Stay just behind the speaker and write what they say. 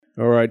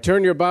All right,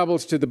 turn your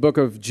Bibles to the book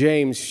of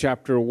James,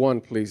 chapter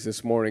 1, please,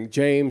 this morning.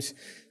 James,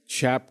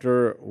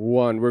 chapter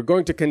 1. We're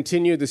going to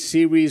continue the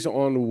series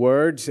on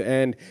words,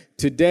 and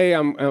today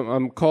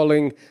I'm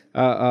calling,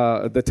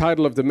 the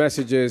title of the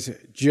message is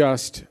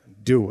Just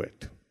Do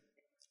It.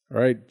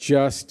 All right,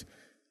 just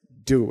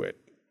do it.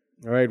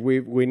 All right,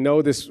 we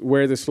know this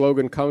where the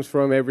slogan comes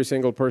from. Every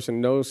single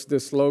person knows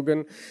this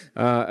slogan,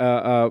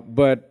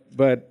 but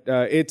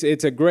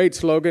it's a great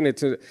slogan.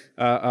 It's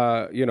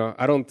I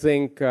don't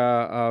think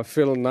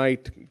Phil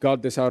Knight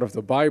got this out of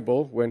the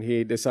Bible when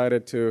he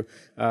decided to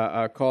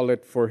call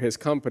it for his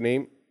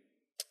company.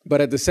 But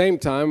at the same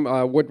time,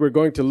 what we're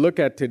going to look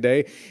at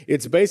today,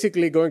 it's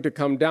basically going to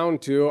come down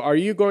to, are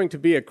you going to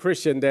be a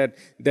Christian that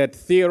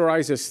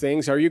theorizes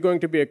things? Are you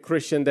going to be a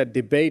Christian that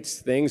debates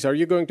things? Are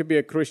you going to be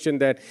a Christian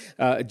that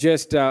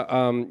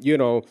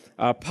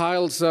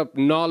piles up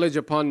knowledge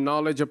upon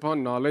knowledge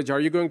upon knowledge? Are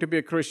you going to be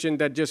a Christian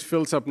that just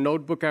fills up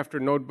notebook after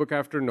notebook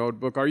after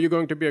notebook? Are you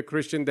going to be a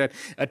Christian that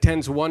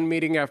attends one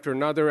meeting after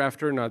another?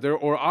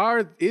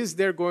 Or is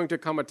there going to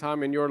come a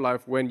time in your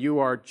life when you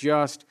are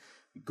just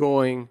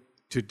going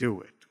to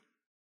do it?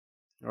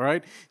 All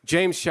right?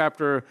 James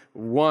chapter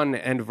 1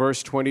 and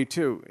verse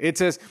 22. It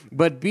says,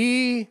 but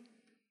be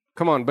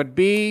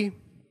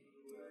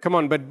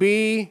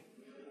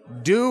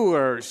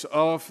doers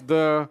of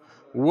the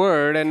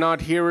word and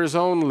not hearers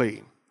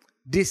only,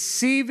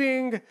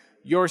 deceiving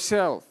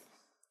yourself.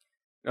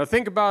 Now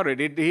think about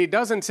it. He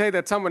doesn't say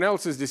that someone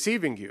else is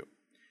deceiving you.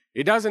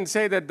 It doesn't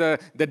say that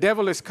the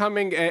devil is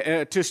coming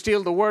to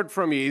steal the word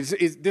from you.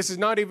 This is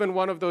not even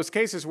one of those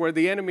cases where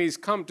the enemies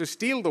come to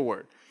steal the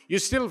word. You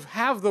still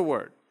have the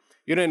word.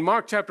 In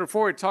Mark chapter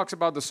 4, it talks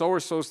about the sower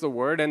sows the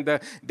word, and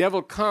the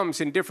devil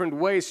comes in different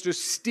ways to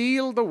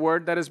steal the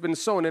word that has been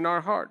sown in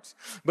our hearts.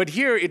 But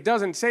here, it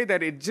doesn't say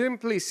that. It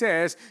simply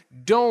says,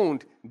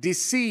 don't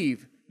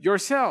deceive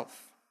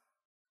yourself.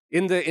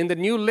 In the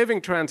New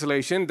Living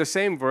Translation, the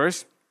same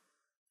verse,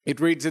 it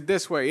reads it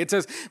this way. It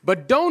says,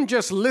 but don't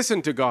just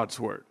listen to God's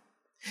word.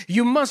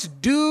 You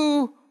must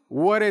do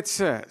what it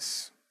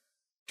says.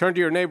 Turn to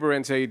your neighbor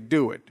and say,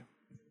 do it.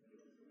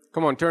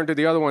 Come on, turn to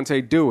the other one and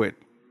say, do it.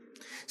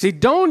 See,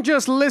 don't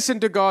just listen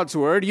to God's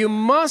word. You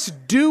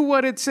must do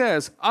what it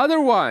says.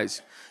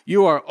 Otherwise,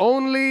 you are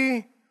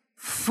only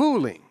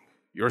fooling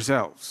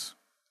yourselves.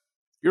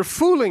 You're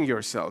fooling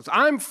yourselves.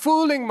 I'm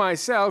fooling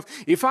myself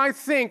if I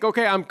think,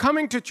 okay, I'm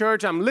coming to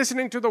church, I'm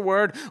listening to the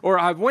word, or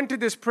I went to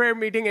this prayer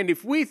meeting, and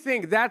if we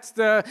think that's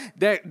the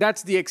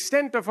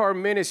extent of our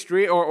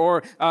ministry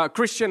or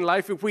Christian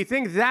life, if we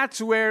think that's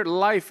where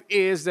life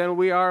is, then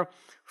we are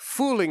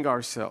fooling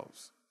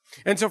ourselves.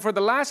 And so for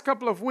the last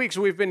couple of weeks,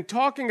 we've been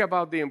talking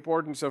about the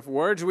importance of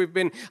words. We've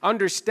been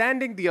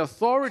understanding the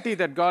authority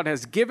that God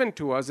has given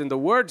to us in the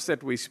words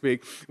that we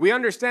speak. We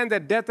understand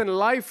that death and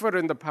life are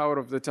in the power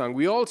of the tongue.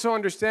 We also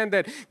understand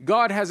that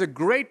God has a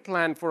great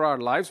plan for our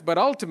lives, but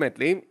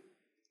ultimately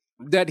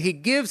that He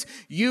gives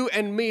you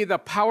and me the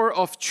power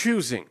of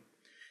choosing.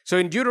 So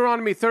in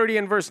Deuteronomy 30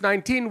 and verse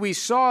 19, we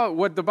saw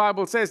what the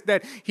Bible says,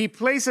 that He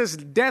places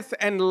death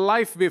and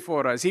life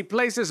before us. He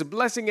places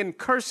blessing and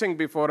cursing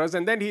before us.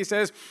 And then He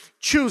says,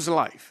 choose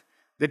life,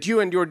 that you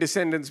and your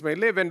descendants may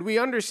live. And we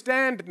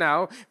understand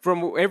now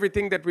from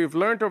everything that we've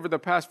learned over the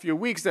past few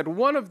weeks that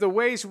one of the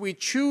ways we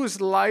choose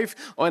life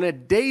on a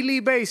daily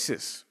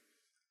basis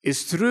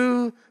is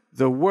through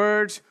the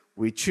words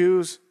we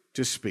choose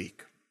to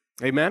speak.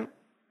 Amen?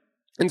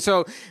 And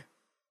so,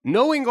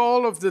 knowing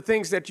all of the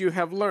things that you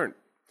have learned,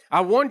 I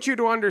want you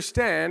to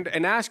understand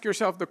and ask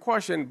yourself the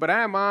question, but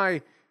am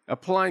I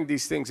applying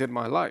these things in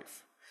my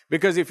life?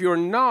 Because if you're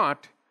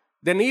not,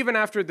 then even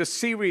after the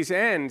series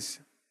ends,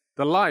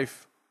 the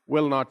life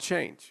will not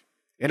change.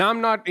 And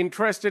I'm not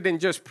interested in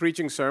just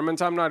preaching sermons.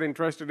 I'm not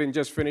interested in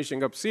just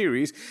finishing up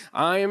series.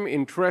 I am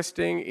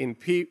interested in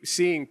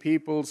seeing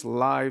people's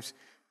lives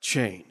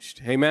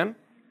changed. Amen?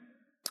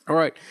 All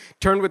right,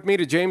 turn with me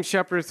to James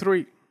chapter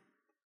 3.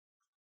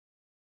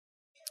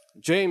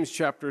 James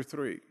chapter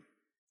 3.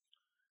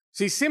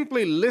 See,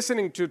 simply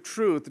listening to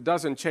truth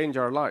doesn't change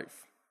our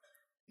life.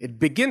 It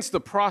begins the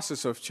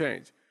process of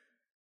change.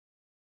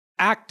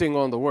 Acting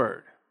on the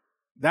word,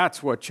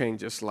 that's what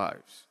changes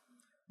lives.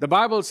 The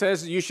Bible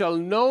says, you shall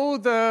know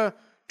the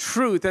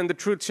truth, and the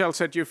truth shall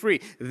set you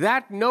free.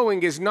 That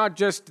knowing is not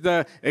just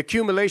the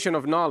accumulation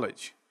of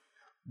knowledge.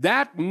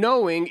 That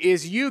knowing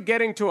is you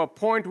getting to a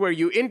point where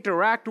you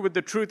interact with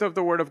the truth of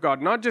the Word of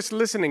God, not just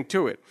listening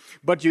to it,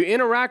 but you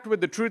interact with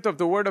the truth of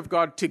the Word of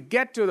God to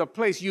get to the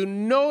place you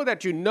know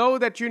that you know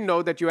that you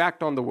know that you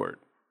act on the Word.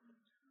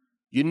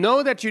 You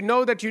know that you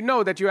know that you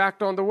know that you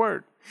act on the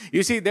Word.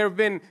 You see, there have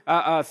been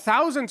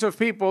thousands of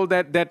people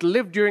that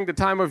lived during the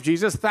time of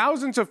Jesus,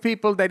 thousands of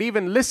people that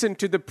even listened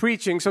to the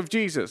preachings of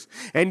Jesus,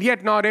 and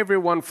yet not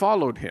everyone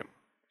followed Him.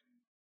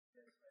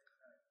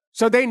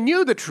 So they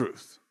knew the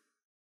truth.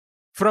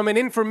 From an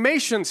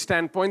information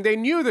standpoint, they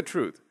knew the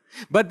truth,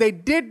 but they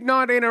did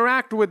not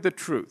interact with the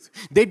truth.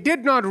 They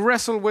did not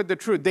wrestle with the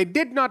truth. They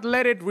did not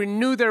let it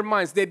renew their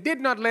minds. They did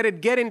not let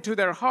it get into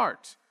their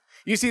hearts.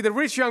 You see, the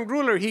rich young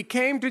ruler, he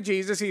came to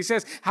Jesus. He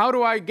says, how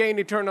do I gain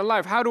eternal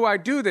life? How do I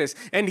do this?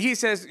 And he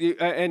says,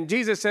 and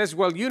Jesus says,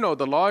 well, you know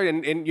the law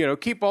and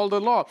keep all the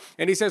law.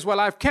 And he says, well,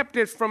 I've kept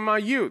it from my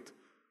youth.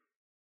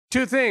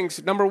 Two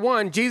things. Number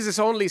one, Jesus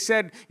only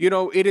said,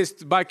 it is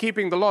by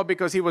keeping the law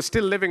because he was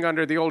still living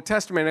under the Old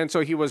Testament. And so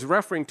he was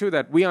referring to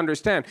that. We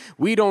understand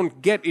we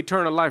don't get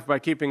eternal life by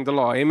keeping the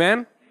law.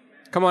 Amen?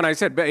 Come on, I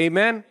said,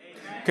 amen?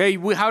 Okay,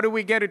 how do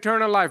we get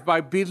eternal life? By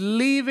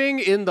believing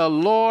in the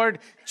Lord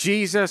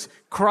Jesus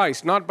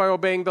Christ, not by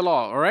obeying the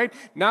law, all right?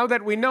 Now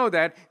that we know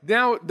that,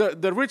 now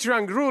the rich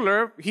young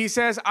ruler, he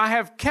says, I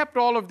have kept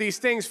all of these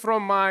things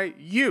from my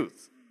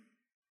youth.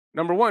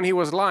 Number one, he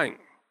was lying.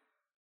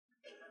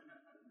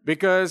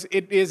 Because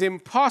it is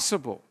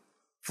impossible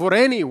for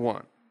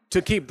anyone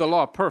to keep the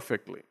law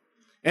perfectly.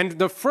 And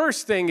the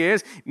first thing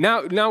is,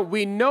 now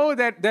we know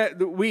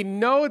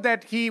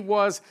that he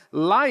was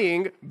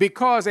lying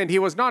because, and he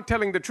was not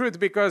telling the truth,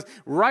 because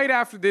right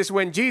after this,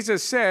 when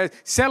Jesus says,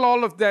 sell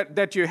all of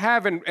that you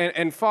have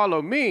and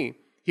follow me,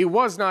 he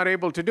was not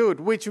able to do it,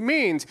 which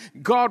means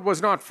God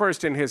was not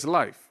first in his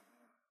life.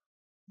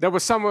 There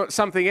was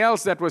something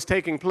else that was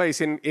taking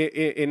place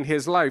in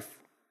his life,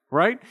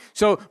 right?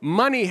 So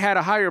money had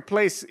a higher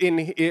place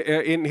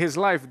in his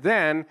life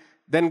than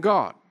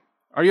God.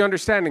 Are you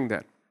understanding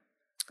that?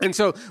 And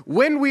so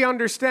when we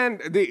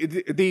understand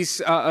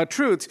these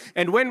truths,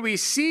 and when we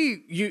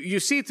see, you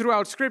see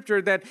throughout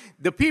Scripture that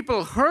the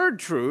people heard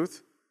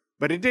truth,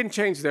 but it didn't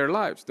change their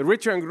lives. The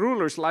rich young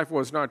ruler's life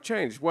was not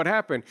changed. What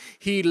happened?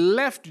 He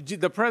left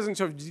the presence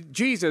of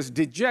Jesus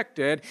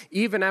dejected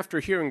even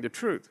after hearing the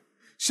truth.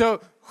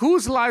 So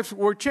whose lives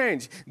were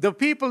changed? The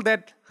people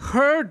that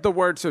heard the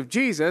words of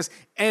Jesus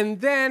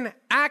and then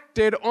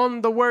acted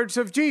on the words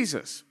of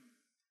Jesus.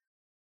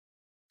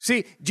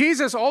 See,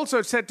 Jesus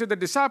also said to the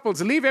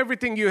disciples, leave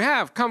everything you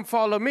have, come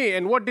follow me.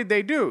 And what did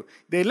they do?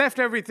 They left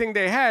everything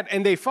they had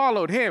and they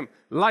followed him.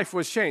 Life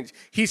was changed.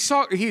 He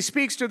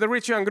speaks to the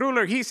rich young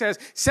ruler. He says,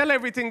 sell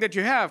everything that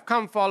you have,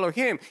 come follow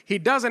him. He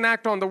doesn't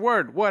act on the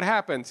word. What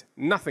happens?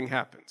 Nothing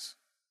happens.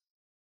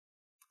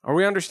 Are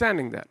we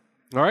understanding that?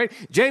 All right.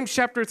 James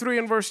chapter 3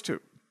 and verse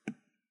 2.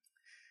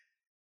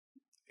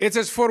 It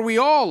says, for we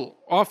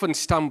all often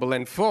stumble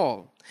and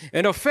fall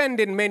and offend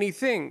in many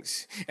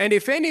things. And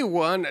if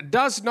anyone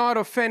does not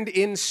offend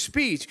in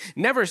speech,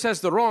 never says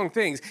the wrong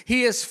things,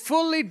 he is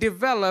fully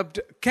developed.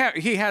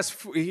 He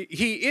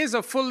is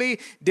a fully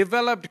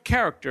developed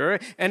character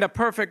and a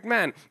perfect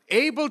man,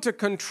 able to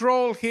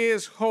control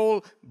his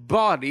whole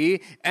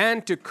body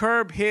and to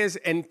curb his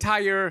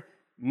entire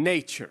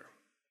nature.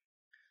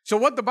 So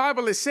what the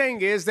Bible is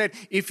saying is that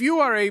if you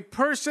are a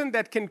person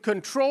that can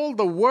control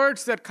the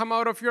words that come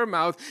out of your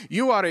mouth,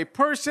 you are a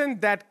person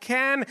that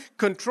can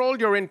control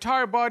your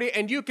entire body,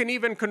 and you can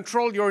even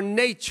control your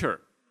nature.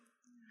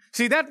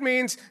 See, that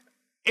means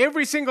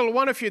every single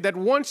one of you that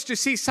wants to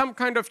see some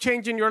kind of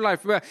change in your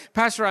life.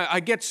 Pastor, I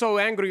get so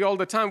angry all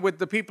the time with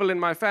the people in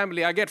my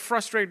family. I get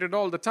frustrated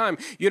all the time.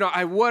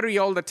 I worry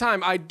all the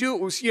time. I do,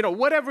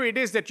 whatever it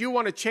is that you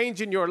want to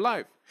change in your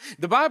life.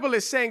 The Bible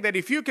is saying that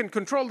if you can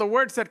control the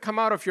words that come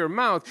out of your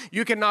mouth,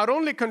 you can not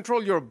only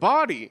control your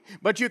body,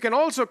 but you can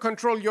also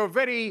control your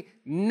very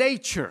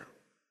nature.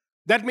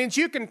 That means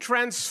you can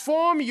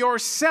transform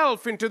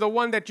yourself into the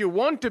one that you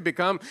want to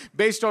become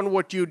based on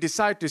what you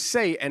decide to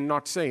say and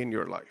not say in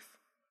your life.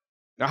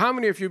 Now, how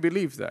many of you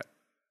believe that?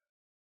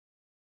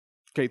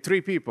 Okay,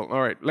 3 people.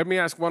 All right, let me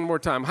ask one more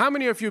time. How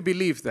many of you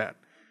believe that?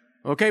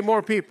 Okay,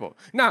 more people.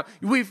 Now,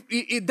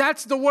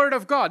 that's the Word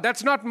of God.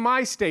 That's not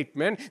my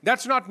statement.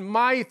 That's not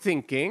my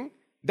thinking.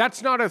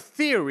 That's not a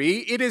theory.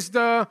 It is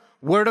the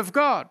Word of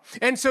God.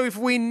 And so if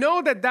we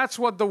know that that's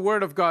what the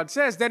Word of God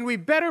says, then we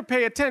better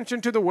pay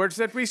attention to the words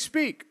that we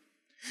speak.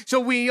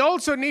 So we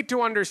also need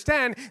to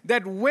understand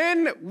that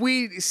when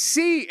we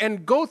see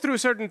and go through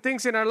certain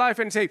things in our life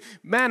and say,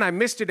 man, I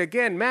missed it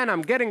again. Man,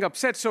 I'm getting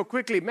upset so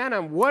quickly. Man,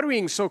 I'm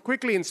worrying so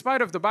quickly in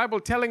spite of the Bible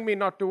telling me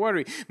not to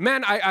worry.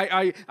 Man,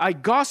 I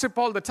gossip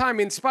all the time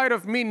in spite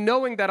of me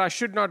knowing that I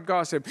should not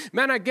gossip.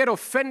 Man, I get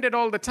offended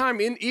all the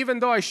time even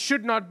though I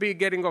should not be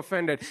getting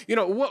offended.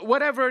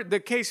 Whatever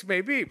the case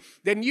may be,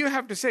 then you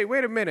have to say,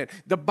 wait a minute.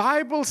 The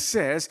Bible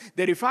says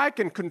that if I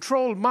can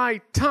control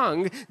my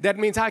tongue, that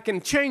means I can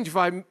change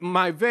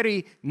my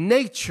very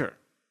nature.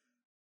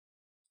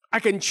 I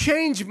can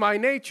change my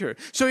nature.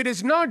 So it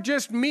is not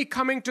just me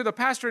coming to the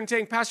pastor and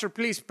saying, Pastor,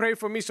 please pray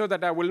for me so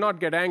that I will not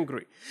get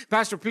angry.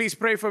 Pastor, please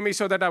pray for me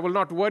so that I will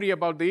not worry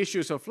about the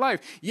issues of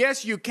life.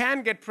 Yes, you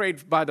can get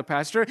prayed by the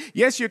pastor.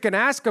 Yes, you can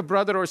ask a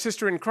brother or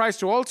sister in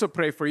Christ to also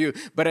pray for you.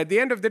 But at the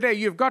end of the day,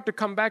 you've got to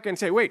come back and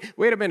say, wait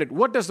a minute.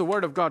 What does the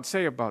Word of God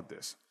say about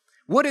this?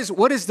 What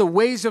is the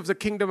ways of the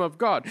kingdom of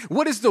God?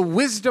 What is the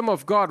wisdom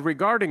of God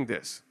regarding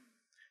this?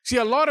 See,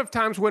 a lot of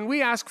times when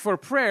we ask for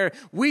prayer,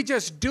 we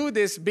just do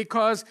this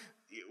because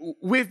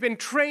we've been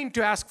trained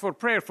to ask for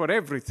prayer for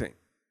everything.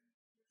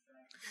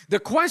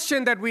 The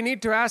question that we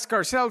need to ask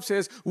ourselves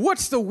is,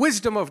 what's the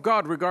wisdom of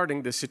God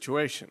regarding this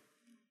situation?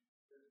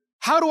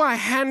 How do I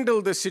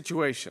handle this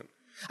situation?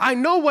 I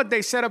know what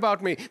they said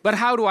about me, but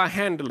how do I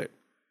handle it?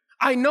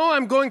 I know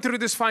I'm going through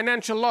this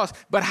financial loss,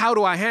 but how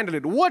do I handle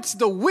it? What's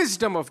the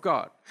wisdom of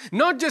God?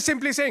 Not just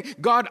simply saying,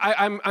 God,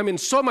 I'm in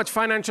so much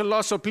financial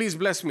loss, so please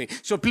bless me.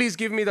 So please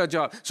give me the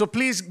job. So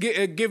please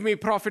give me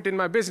profit in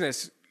my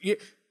business.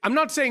 I'm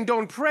not saying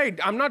don't pray.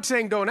 I'm not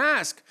saying don't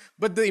ask.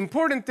 But the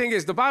important thing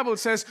is the Bible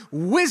says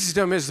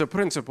wisdom is the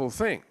principal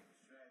thing.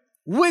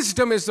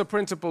 Wisdom is the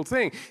principal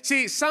thing.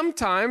 See,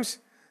 sometimes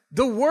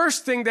the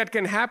worst thing that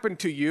can happen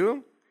to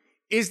you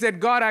is that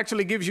God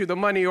actually gives you the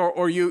money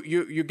or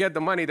you get the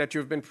money that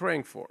you've been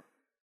praying for.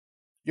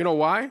 You know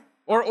why?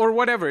 Or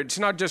whatever. It's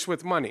not just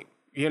with money.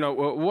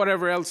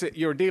 Whatever else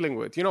you're dealing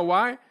with. You know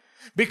why?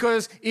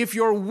 Because if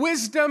your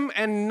wisdom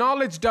and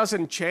knowledge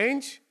doesn't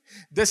change,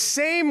 the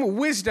same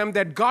wisdom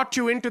that got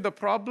you into the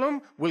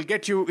problem will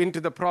get you into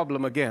the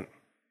problem again.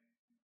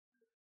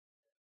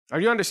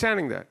 Are you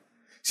understanding that?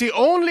 See,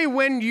 only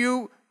when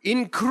you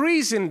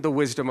increase in the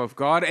wisdom of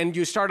God and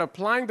you start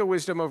applying the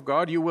wisdom of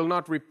God, you will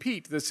not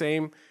repeat the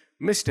same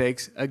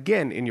mistakes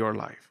again in your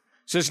life.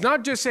 So it's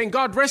not just saying,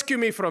 God, rescue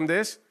me from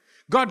this.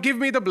 God, give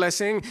me the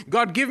blessing.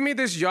 God, give me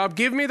this job.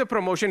 Give me the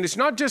promotion. It's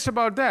not just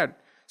about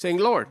that. Saying,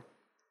 Lord,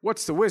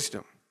 what's the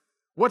wisdom?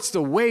 What's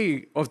the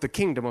way of the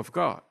kingdom of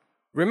God?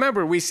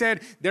 Remember, we said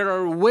there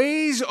are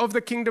ways of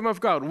the kingdom of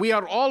God. We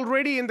are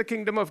already in the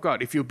kingdom of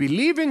God. If you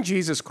believe in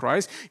Jesus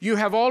Christ, you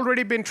have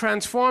already been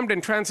transformed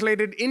and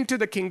translated into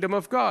the kingdom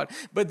of God.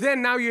 But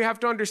then now you have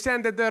to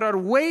understand that there are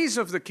ways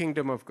of the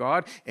kingdom of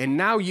God, and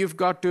now you've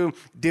got to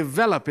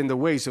develop in the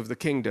ways of the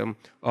kingdom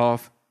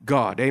of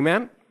God.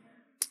 Amen?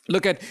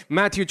 Look at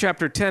Matthew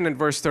chapter 10 and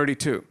verse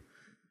 32.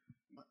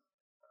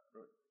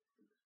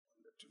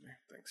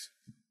 Thanks.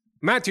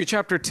 Matthew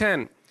chapter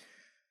 10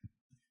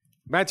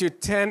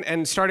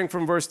 and starting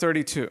from verse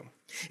 32.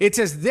 It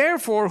says,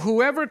 therefore,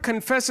 whoever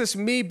confesses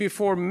me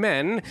before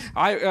men,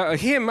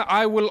 him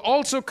I will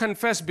also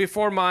confess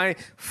before my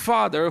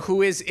Father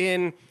who is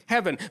in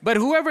heaven. But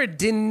whoever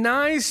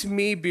denies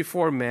me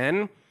before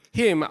men,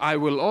 him I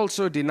will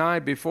also deny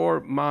before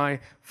my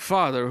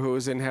Father who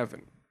is in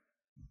heaven.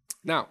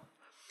 Now,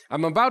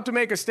 I'm about to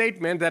make a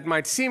statement that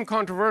might seem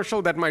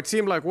controversial, that might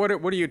seem like, what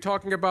are you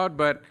talking about?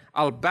 But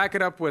I'll back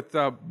it up with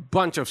a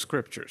bunch of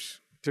scriptures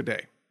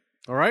today.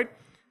 All right?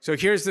 So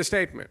here's the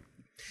statement.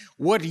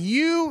 What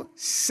you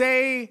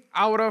say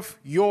out of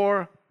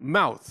your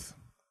mouth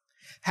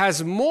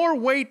has more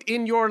weight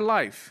in your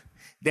life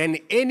than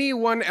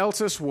anyone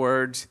else's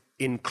words,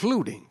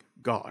 including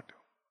God.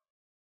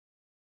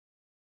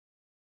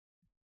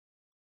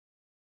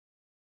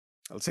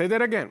 I'll say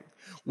that again.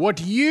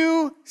 What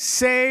you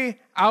say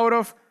out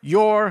of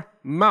your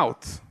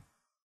mouth,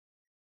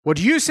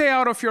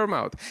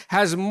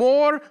 has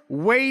more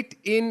weight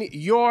in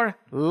your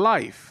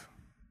life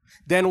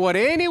than what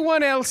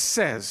anyone else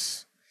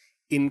says,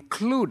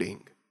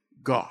 including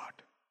God.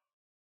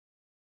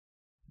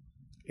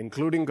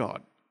 Including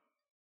God.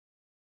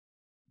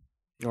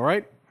 All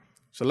right?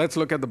 So let's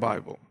look at the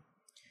Bible.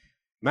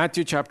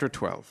 Matthew chapter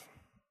 12.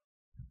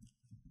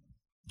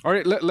 All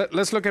right,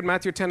 let's look at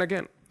Matthew 10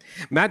 again.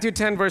 Matthew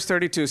 10 verse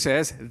 32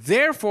 says,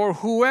 therefore,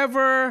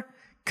 whoever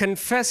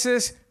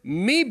confesses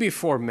me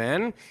before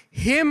men,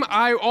 him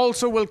I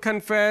also will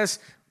confess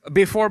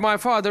before my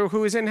Father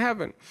who is in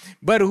heaven.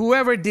 But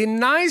whoever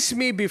denies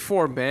me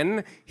before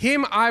men,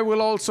 him I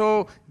will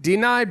also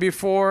deny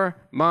before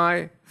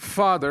my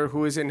Father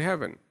who is in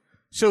heaven.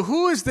 So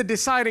who is the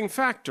deciding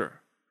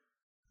factor?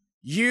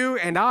 You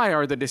and I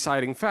are the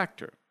deciding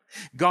factor.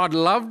 God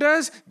loved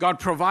us, God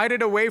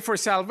provided a way for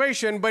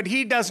salvation, but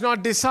he does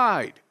not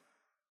decide.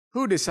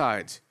 Who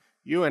decides?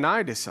 You and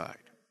I decide.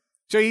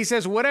 So he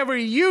says, whatever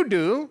you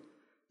do,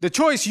 the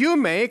choice you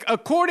make,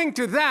 according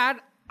to that,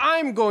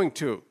 I'm going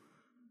to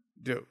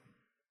do.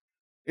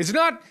 It's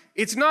not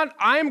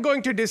I'm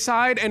going to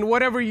decide and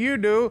whatever you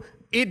do,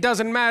 it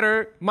doesn't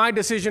matter, my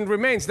decision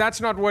remains. That's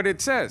not what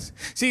it says.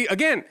 See,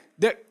 again,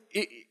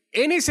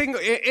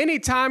 any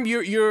time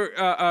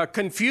you're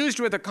confused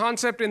with a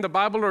concept in the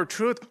Bible or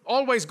truth,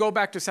 always go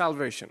back to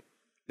salvation.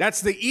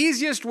 That's the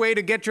easiest way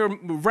to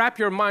wrap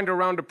your mind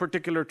around a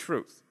particular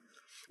truth.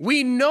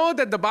 We know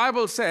that the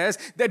Bible says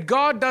that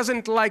God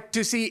doesn't like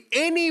to see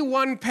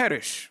anyone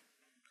perish.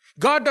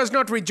 God does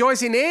not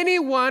rejoice in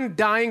anyone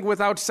dying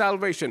without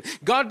salvation.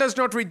 God does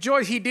not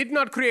rejoice. He did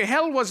not create.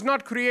 Hell was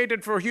not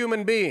created for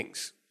human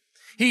beings.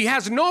 He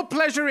has no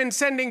pleasure in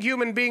sending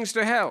human beings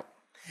to hell.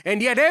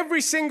 And yet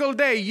every single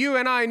day, you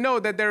and I know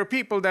that there are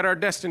people that are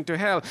destined to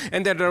hell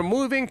and that are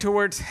moving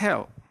towards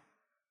hell.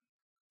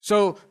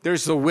 So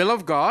there's the will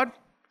of God,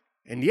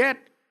 and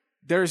yet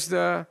there's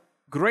the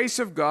grace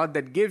of God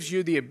that gives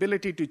you the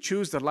ability to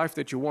choose the life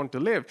that you want to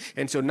live.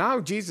 And so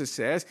now Jesus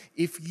says,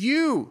 if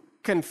you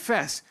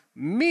confess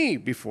me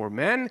before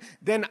men,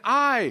 then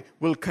I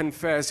will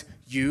confess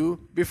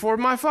you before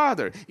my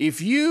Father.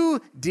 If you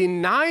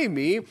deny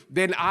me,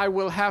 then I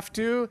will have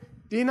to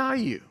deny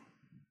you.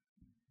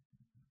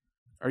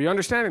 Are you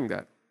understanding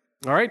that?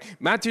 All right,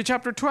 Matthew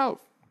chapter 12.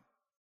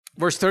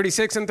 Verse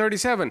 36 and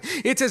 37,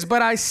 it says,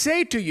 but I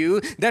say to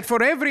you that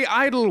for every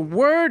idle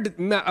word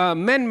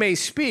men may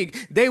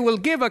speak, they will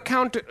give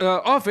account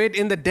of it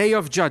in the day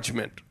of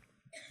judgment.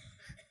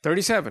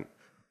 37.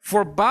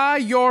 For by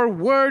your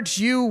words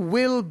you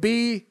will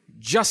be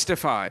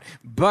justified.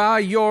 By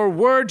your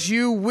words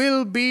you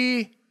will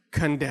be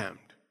condemned.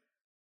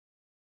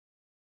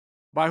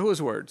 By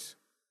whose words?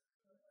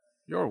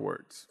 Your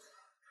words.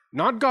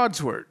 Not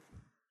God's word.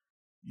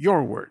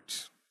 Your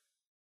words.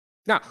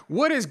 Now,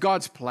 what is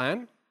God's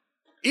plan?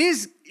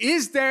 Is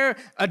there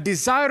a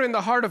desire in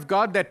the heart of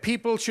God that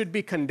people should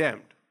be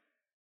condemned?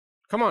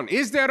 Come on,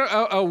 is there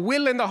a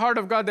will in the heart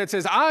of God that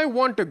says, I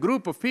want a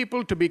group of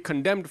people to be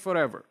condemned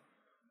forever?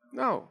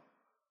 No.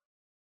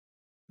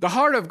 The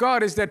heart of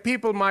God is that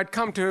people might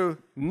come to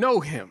know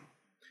Him,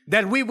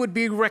 that we would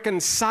be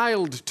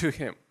reconciled to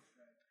Him.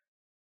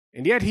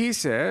 And yet He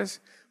says,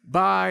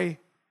 by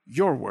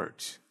your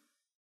words,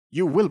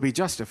 you will be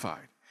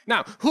justified.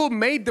 Now, who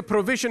made the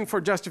provision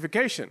for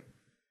justification?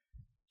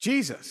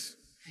 Jesus.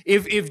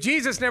 If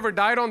Jesus never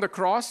died on the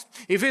cross,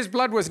 if His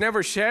blood was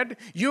never shed,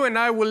 you and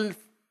I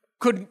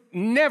could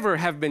never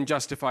have been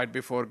justified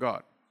before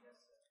God.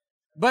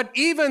 But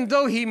even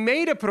though He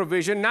made a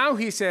provision, now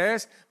He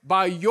says,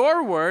 by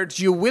your words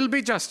you will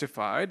be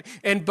justified,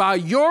 and by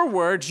your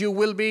words you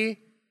will be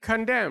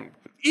condemned.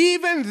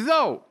 Even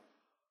though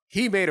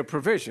He made a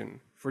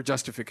provision for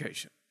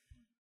justification.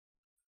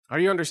 Are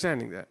you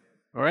understanding that?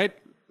 All right,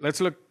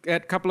 let's look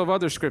at a couple of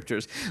other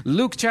scriptures.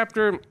 Luke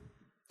chapter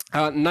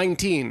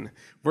 19,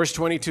 verse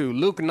 22.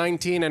 Luke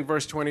 19 and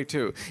verse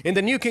 22. In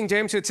the New King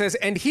James it says,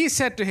 and He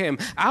said to him,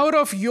 out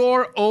of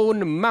your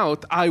own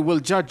mouth I will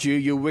judge you,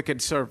 you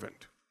wicked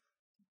servant.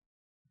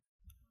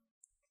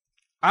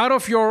 Out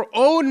of your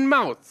own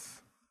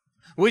mouth,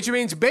 which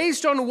means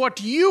based on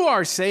what you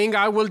are saying,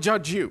 I will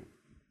judge you.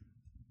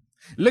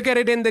 Look at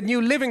it in the New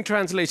Living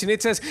Translation.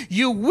 It says,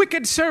 you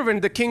wicked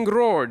servant, the king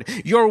roared.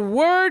 Your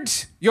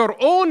words, your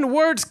own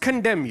words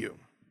condemn you.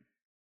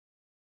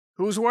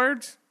 Whose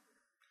words?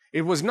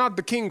 It was not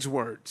the king's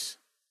words.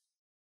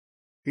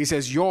 He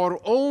says,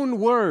 your own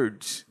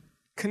words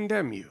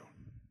condemn you.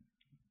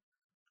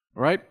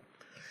 All right?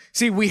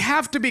 See, we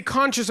have to be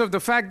conscious of the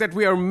fact that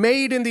we are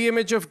made in the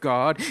image of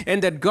God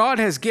and that God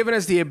has given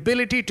us the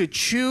ability to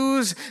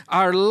choose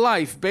our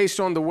life based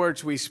on the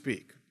words we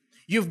speak.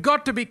 You've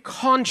got to be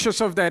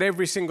conscious of that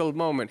every single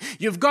moment.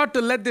 You've got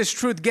to let this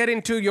truth get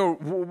into your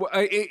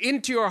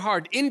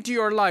heart, into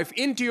your life,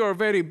 into your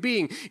very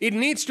being. It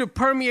needs to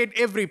permeate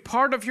every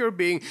part of your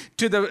being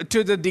to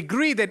the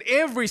degree that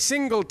every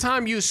single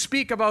time you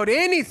speak about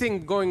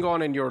anything going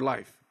on in your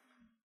life,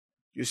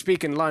 you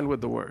speak in line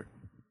with the Word.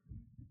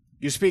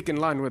 You speak in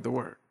line with the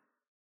Word.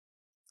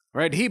 All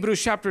right,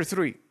 Hebrews chapter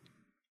 3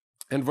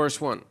 and verse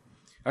 1.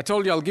 I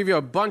told you I'll give you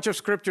a bunch of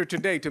scripture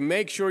today to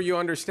make sure you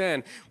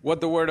understand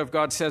what the Word of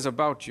God says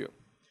about you.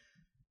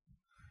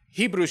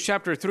 Hebrews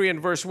chapter 3 and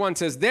verse 1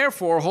 says,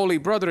 therefore, holy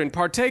brethren,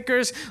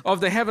 partakers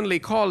of the heavenly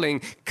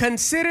calling,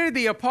 consider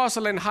the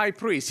apostle and high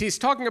priest. He's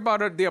talking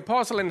about the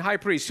apostle and high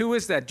priest. Who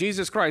is that?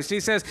 Jesus Christ. He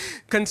says,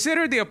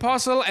 consider the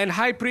apostle and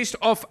high priest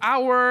of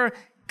our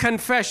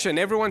confession.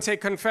 Everyone say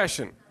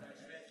confession.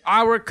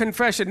 Our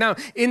confession. Now,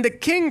 in the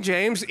King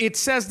James, it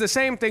says the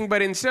same thing,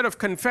 but instead of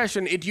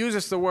confession, it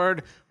uses the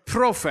word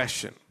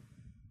profession.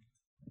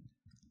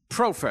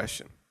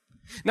 Profession.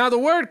 Now, the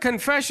word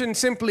confession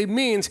simply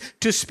means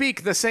to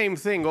speak the same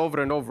thing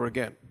over and over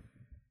again.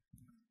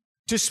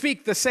 To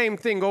speak the same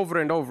thing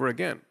over and over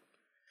again.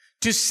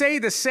 To say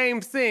the same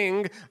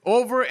thing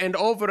over and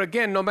over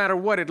again, no matter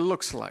what it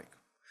looks like.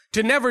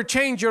 To never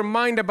change your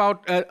mind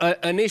about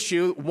an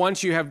issue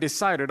once you have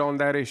decided on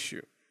that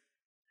issue.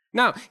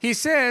 Now, he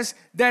says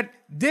that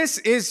this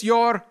is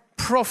your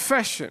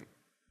profession.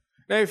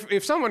 Now,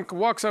 if someone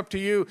walks up to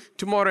you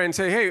tomorrow and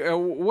say, hey,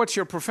 what's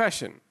your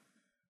profession?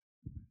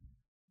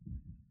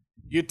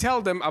 You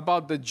tell them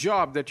about the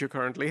job that you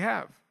currently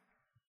have,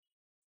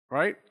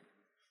 right?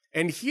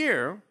 And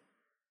here,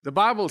 the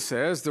Bible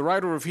says, the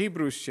writer of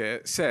Hebrews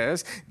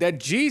says, that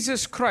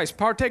Jesus Christ,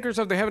 partakers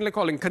of the heavenly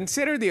calling,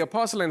 consider the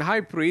apostle and high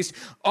priest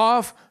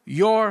of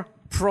your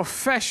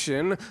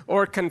profession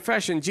or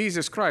confession,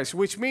 Jesus Christ,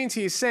 which means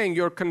he's saying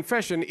your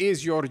confession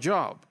is your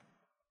job.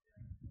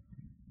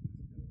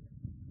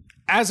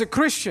 As a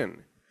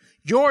Christian,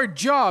 your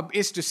job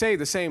is to say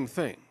the same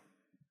thing.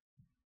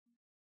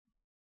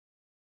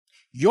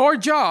 Your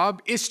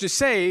job is to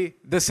say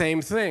the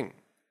same thing.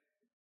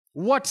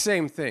 What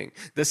same thing?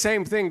 The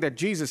same thing that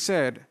Jesus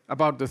said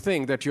about the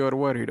thing that you're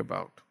worried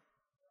about.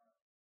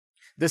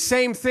 The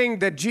same thing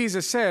that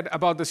Jesus said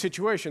about the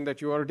situation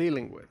that you are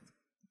dealing with.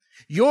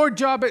 Your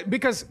job,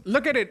 because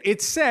look at it,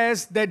 it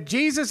says that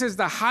Jesus is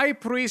the high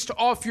priest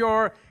of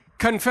your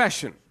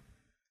confession.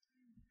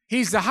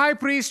 He's the high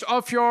priest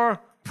of your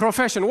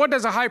profession. What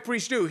does a high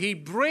priest do? He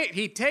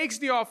takes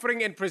the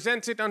offering and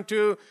presents it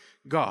unto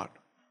God.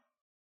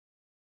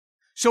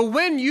 So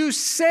when you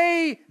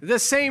say the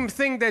same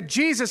thing that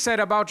Jesus said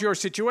about your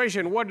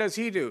situation, what does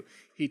he do?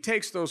 He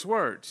takes those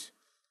words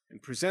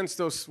and presents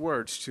those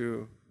words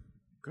to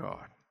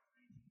God.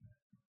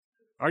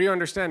 Are you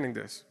understanding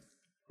this?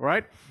 All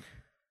right?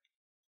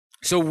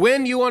 So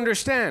when you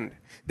understand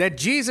that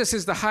Jesus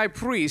is the high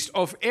priest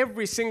of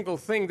every single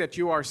thing that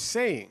you are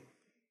saying,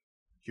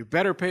 you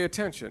better pay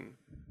attention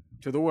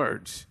to the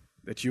words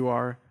that you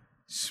are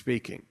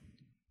speaking.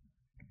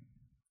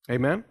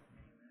 Amen?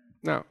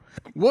 Now,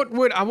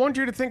 I want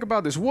you to think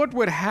about this. What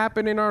would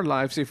happen in our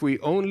lives if we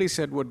only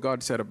said what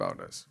God said about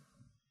us?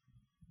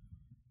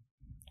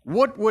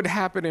 What would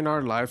happen in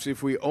our lives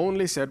if we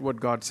only said what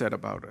God said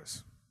about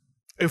us?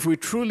 If we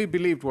truly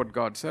believed what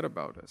God said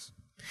about us?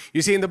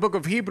 You see, in the book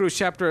of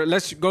Hebrews,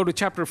 let's go to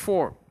chapter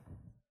 4,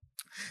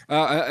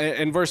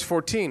 in verse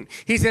 14.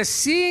 He says,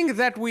 seeing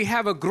that we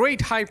have a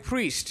great high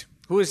priest.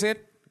 Who is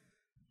it?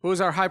 Who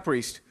is our high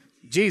priest?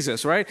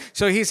 Jesus, right?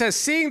 So he says,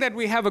 seeing that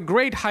we have a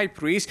great high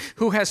priest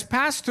who has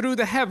passed through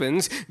the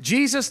heavens,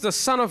 Jesus, the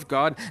Son of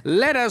God,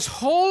 let us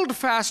hold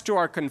fast to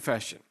our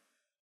confession.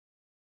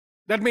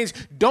 That means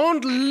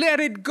don't let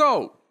it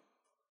go.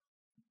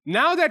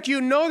 Now that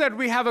you know that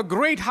we have a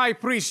great high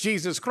priest,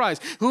 Jesus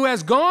Christ, who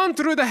has gone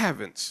through the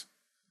heavens,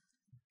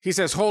 he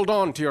says, hold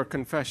on to your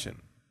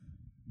confession.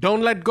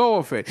 Don't let go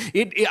of it.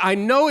 I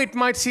know it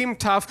might seem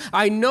tough.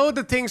 I know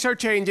that things are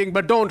changing,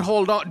 but don't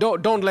hold on.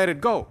 Don't let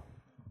it go.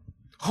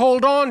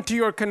 Hold on to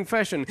your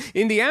confession.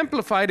 In the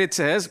Amplified, it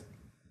says,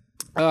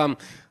 a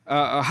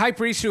high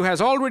priest who has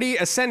already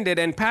ascended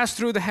and passed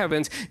through the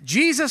heavens,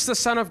 Jesus, the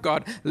Son of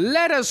God,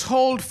 let us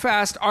hold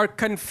fast our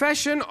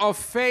confession of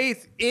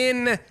faith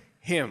in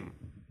him.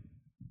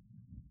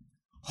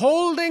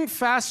 Holding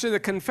fast to the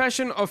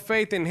confession of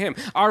faith in him.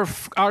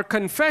 Our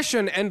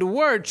confession and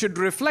word should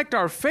reflect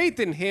our faith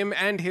in him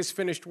and his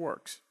finished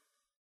works.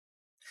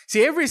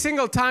 See, every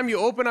single time you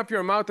open up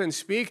your mouth and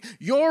speak,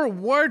 your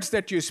words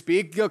that you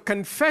speak, your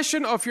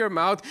confession of your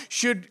mouth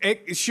should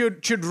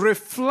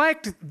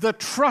reflect the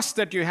trust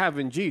that you have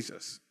in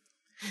Jesus.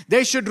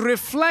 They should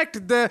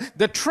reflect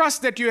the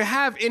trust that you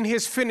have in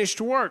his finished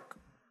work.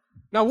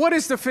 Now, what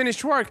is the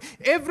finished work?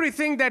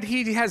 Everything that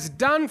he has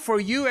done for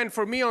you and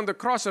for me on the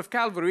cross of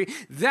Calvary,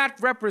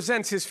 that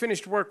represents his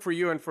finished work for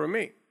you and for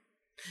me.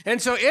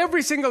 And so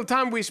every single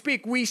time we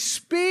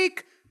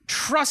speak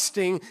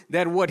trusting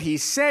that what he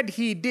said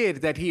he did,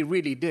 that he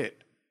really did.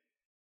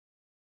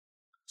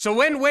 So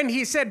when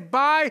he said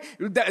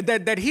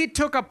that he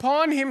took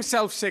upon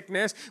himself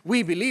sickness,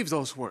 we believe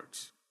those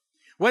words.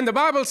 When the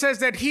Bible says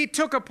that he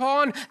took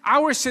upon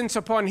our sins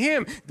upon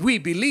him, we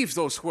believe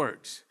those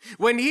words.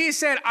 When he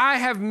said, I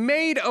have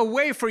made a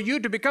way for you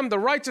to become the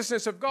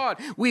righteousness of God,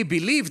 we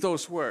believe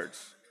those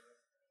words.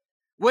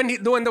 When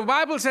the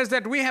Bible says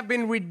that we have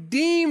been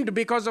redeemed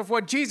because of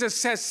what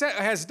Jesus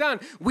has done,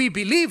 we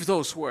believe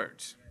those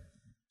words.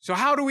 So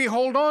how do we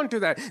hold on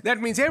to that?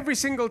 That means every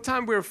single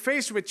time we're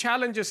faced with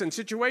challenges and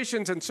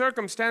situations and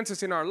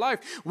circumstances in our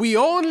life, we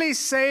only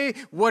say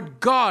what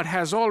God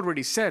has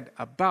already said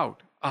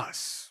about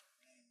us.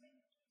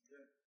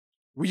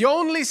 We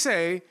only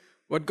say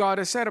what God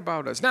has said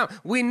about us. Now,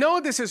 we know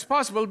this is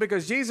possible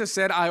because Jesus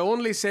said, I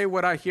only say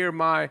what I hear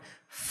my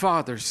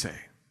Father say.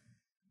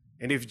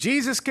 And if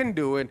Jesus can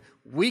do it,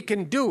 we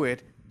can do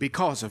it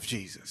because of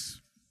Jesus.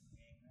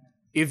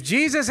 If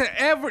Jesus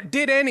ever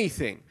did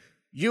anything,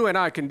 you and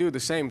I can do the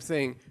same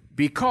thing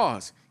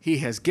because he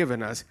has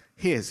given us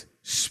his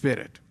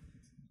Spirit.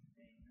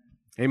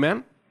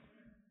 Amen?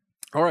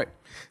 All right.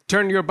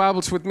 Turn your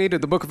Bibles with me to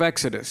the book of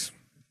Exodus.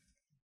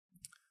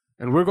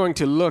 And we're going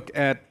to look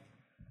at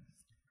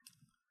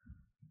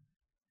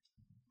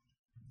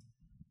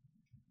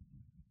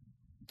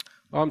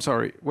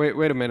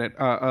Wait a minute.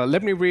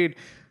 Let me read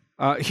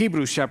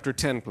Hebrews chapter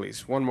 10,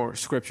 please. One more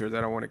scripture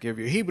that I want to give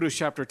you. Hebrews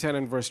chapter 10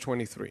 and verse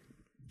 23.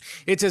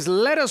 It says,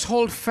 let us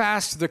hold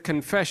fast the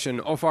confession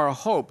of our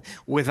hope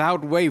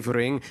without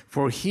wavering,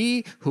 for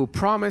he who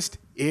promised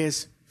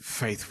is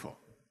faithful.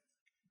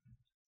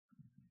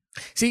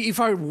 See, if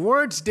our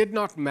words did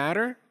not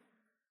matter,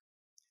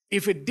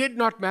 if it did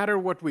not matter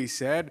what we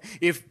said,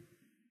 if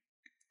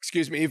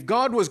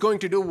God was going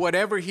to do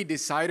whatever he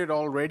decided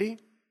already,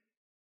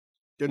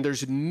 then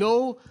there's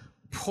no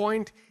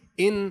point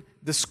in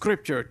the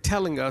scripture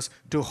telling us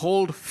to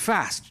hold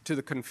fast to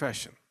the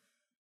confession.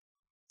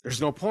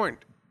 There's no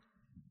point.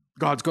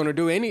 God's going to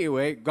do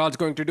anyway. God's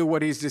going to do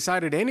what he's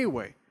decided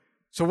anyway.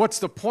 So what's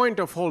the point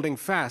of holding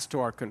fast to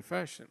our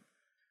confession?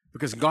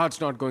 Because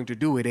God's not going to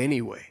do it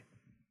anyway.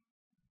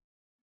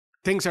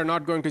 Things are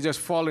not going to just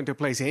fall into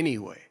place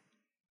anyway.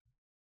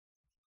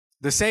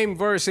 The same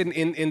verse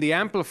in the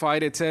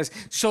Amplified, it says,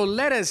 so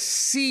let us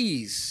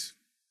seize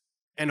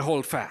and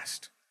hold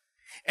fast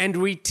and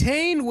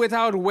retain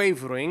without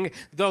wavering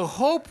the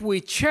hope we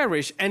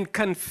cherish and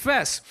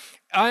confess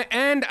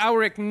and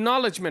our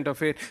acknowledgement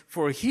of it,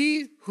 for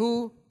he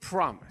who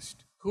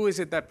promised. Who is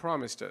it that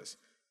promised us?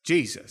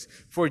 Jesus.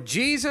 For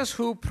Jesus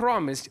who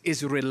promised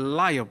is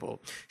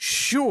reliable,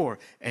 sure,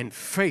 and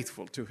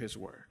faithful to his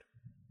word.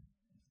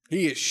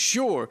 He is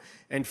sure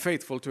and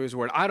faithful to his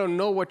word. I don't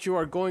know what you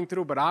are going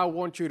through, but I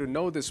want you to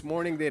know this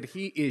morning that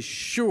he is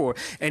sure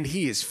and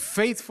he is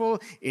faithful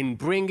in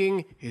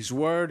bringing his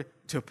word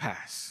to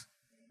pass.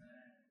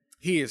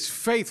 He is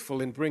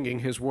faithful in bringing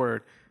his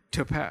word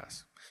to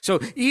pass. So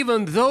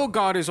even though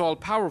God is all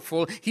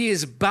powerful, he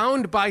is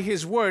bound by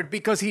his word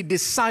because he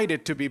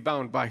decided to be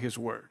bound by his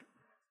word.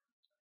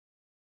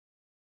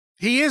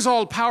 He is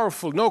all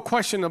powerful, no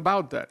question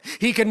about that.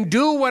 He can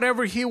do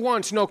whatever he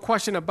wants, no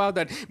question about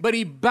that. But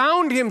he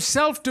bound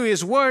himself to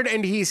his word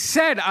and he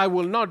said, I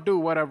will not do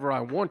whatever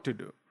I want to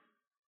do.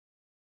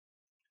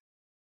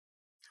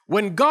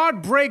 When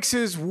God breaks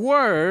his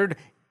word,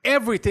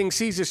 everything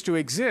ceases to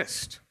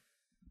exist.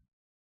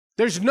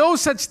 There's no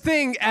such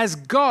thing as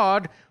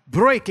God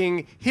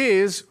breaking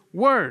his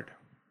word.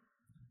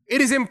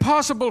 It is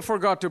impossible for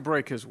God to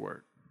break his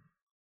word.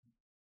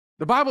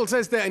 The Bible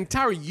says the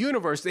entire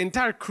universe, the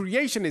entire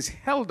creation is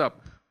held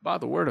up by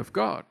the word of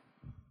God.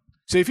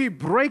 So if he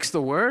breaks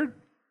the word,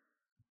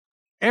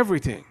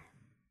 everything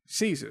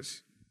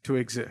ceases to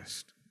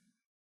exist.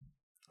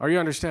 Are you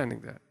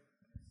understanding that?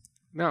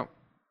 Now,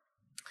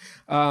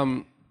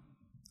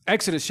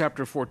 Exodus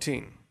chapter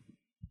 14.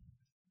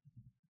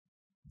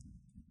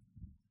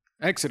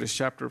 Exodus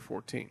chapter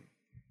 14.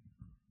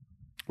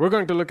 We're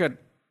going to look at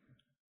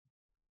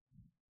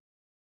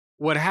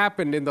what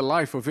happened in the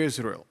life of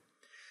Israel.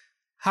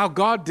 How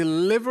God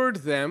delivered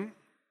them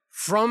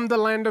from the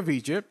land of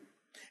Egypt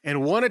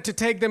and wanted to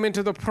take them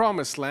into the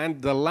promised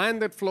land, the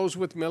land that flows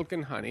with milk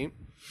and honey.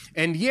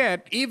 And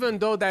yet, even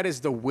though that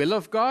is the will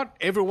of God,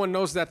 everyone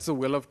knows that's the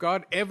will of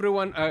God.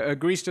 Everyone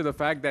agrees to the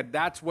fact that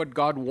that's what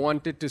God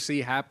wanted to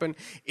see happen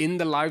in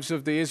the lives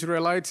of the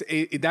Israelites.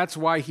 That's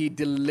why he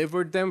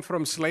delivered them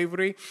from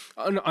slavery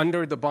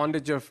under the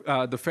bondage of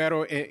the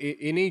Pharaoh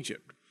in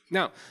Egypt.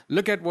 Now,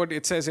 look at what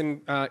it says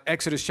in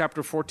Exodus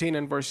chapter 14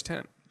 and verse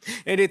 10.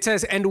 And it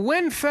says, and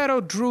when Pharaoh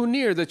drew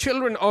near, the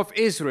children of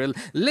Israel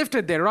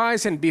lifted their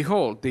eyes, and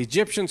behold, the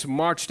Egyptians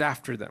marched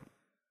after them.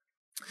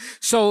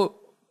 So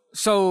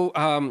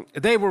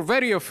they were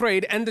very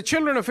afraid, and the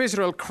children of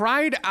Israel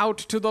cried out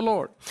to the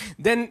Lord.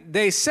 Then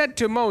they said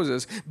to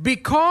Moses,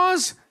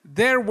 because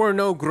there were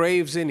no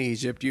graves in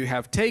Egypt, you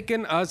have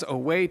taken us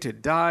away to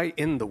die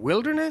in the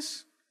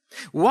wilderness?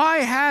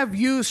 Why have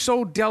you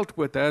so dealt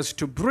with us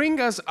to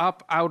bring us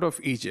up out of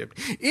Egypt?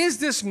 Is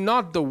this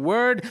not the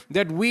word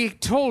that we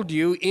told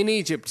you in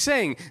Egypt,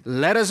 saying,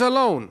 let us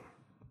alone,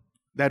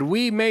 that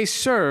we may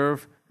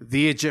serve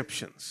the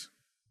Egyptians?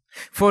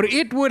 For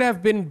it would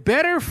have been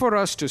better for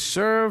us to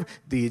serve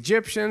the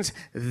Egyptians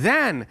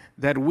than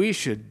that we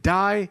should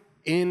die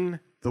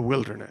in the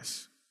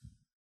wilderness.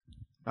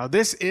 Now,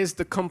 this is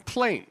the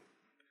complaint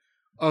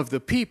of the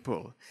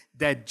people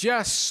that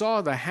just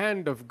saw the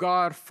hand of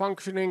God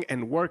functioning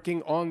and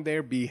working on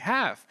their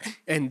behalf.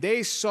 And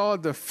they saw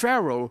the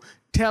Pharaoh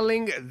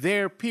telling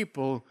their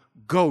people,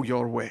 go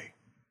your way.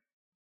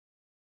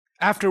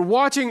 After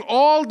watching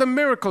all the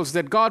miracles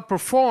that God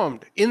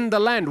performed in the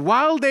land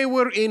while they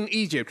were in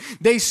Egypt,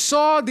 they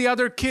saw the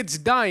other kids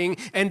dying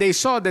and they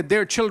saw that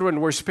their children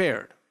were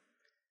spared.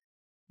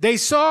 They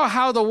saw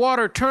how the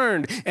water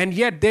turned and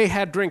yet they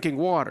had drinking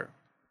water.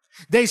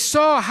 They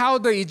saw how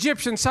the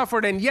Egyptians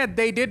suffered and yet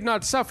they did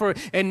not suffer.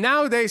 And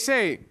now they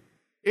say,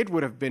 it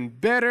would have been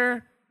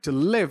better to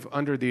live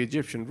under the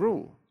Egyptian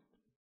rule.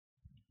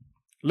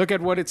 Look at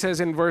what it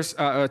says in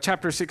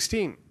chapter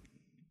 16.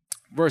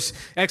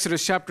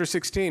 Exodus chapter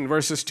 16,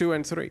 verses 2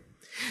 and 3.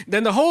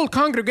 Then the whole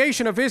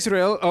congregation of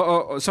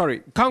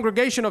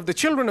congregation of the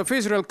children of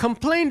Israel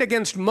complained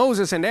against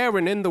Moses and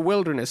Aaron in the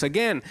wilderness.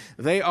 Again,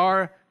 they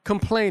are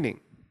complaining.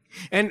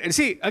 And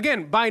see,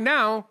 again, by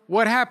now,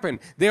 what happened?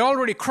 They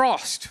already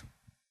crossed.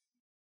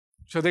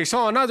 So they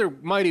saw another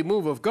mighty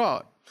move of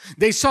God.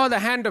 They saw the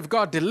hand of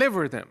God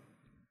deliver them.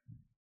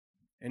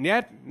 And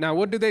yet, now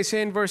what do they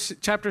say in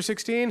chapter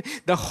 16?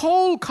 The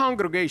whole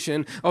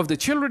congregation of the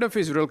children of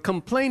Israel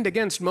complained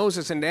against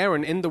Moses and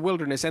Aaron in the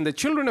wilderness. And the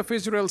children of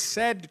Israel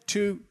said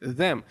to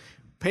them,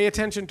 pay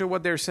attention to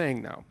what they're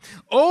saying now.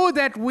 Oh,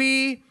 that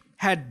we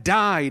had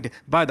died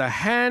by the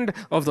hand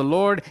of the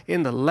Lord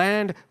in the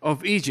land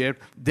of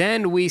Egypt.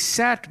 Then we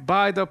sat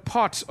by the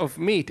pots of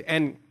meat,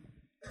 and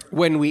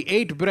when we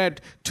ate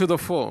bread to the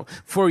full.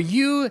 For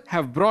you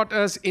have brought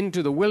us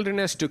into the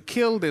wilderness to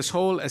kill this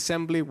whole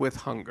assembly with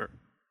hunger.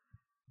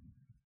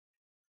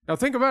 Now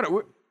think about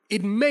it.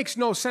 It makes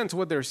no sense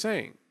what they're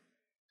saying.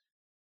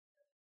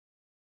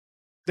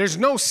 There's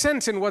no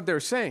sense in what they're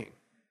saying.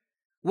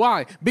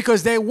 Why?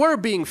 Because they were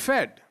being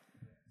fed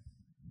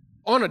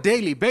on a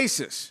daily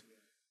basis,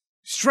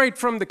 straight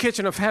from the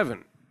kitchen of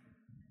heaven.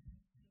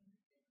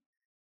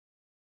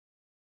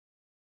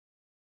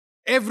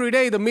 Every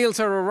day the meals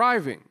are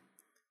arriving.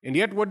 And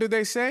yet what do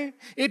they say?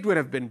 It would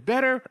have been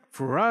better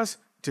for us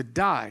to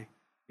die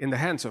in the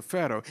hands of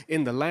Pharaoh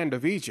in the land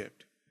of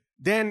Egypt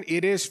than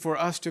it is for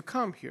us to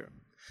come here.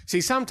 See,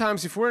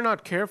 sometimes if we're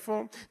not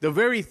careful, the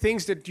very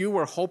things that you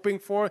were hoping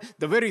for,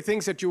 the very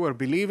things that you were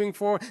believing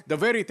for, the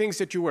very things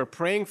that you were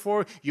praying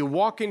for, you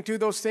walk into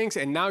those things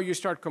and now you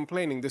start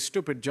complaining, the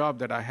stupid job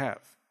that I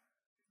have.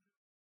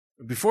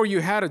 Before you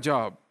had a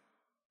job,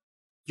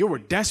 you were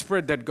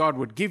desperate that God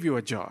would give you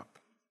a job.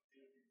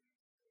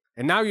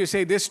 And now you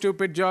say this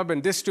stupid job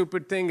and this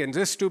stupid thing and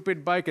this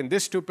stupid bike and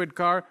this stupid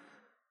car,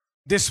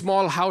 this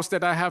small house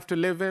that I have to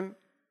live in.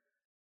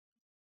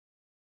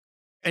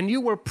 And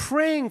you were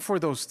praying for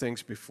those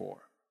things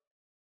before.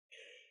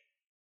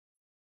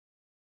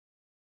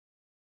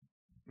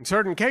 In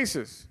certain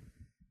cases,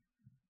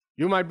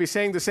 You might be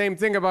saying the same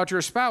thing about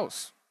your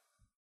spouse.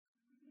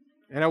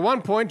 And at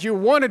one point, you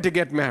wanted to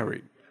get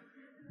married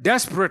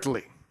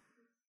desperately.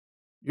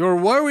 You're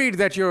worried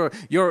that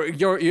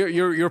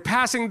you're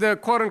passing the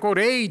quote-unquote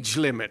age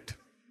limit.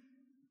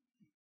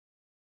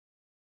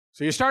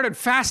 So you started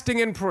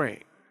fasting and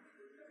praying.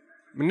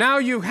 Now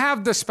you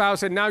have the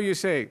spouse, and now you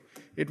say,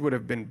 it would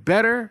have been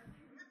better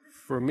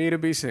for me to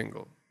be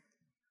single.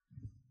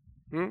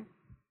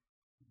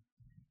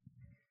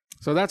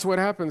 So that's what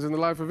happens in the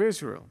life of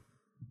Israel.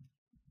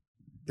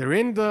 They're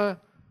in the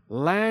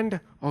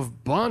land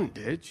of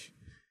bondage.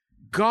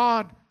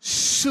 God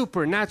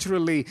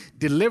supernaturally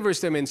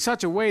delivers them in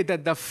such a way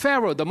that the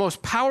Pharaoh, the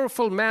most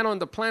powerful man on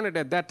the planet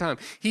at that time,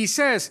 he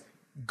says,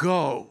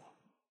 go.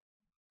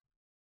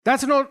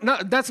 That's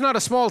not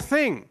a small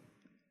thing.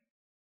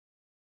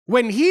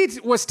 When he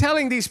was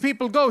telling these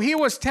people go, he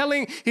was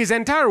telling his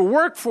entire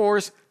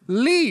workforce,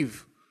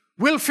 leave.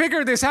 We'll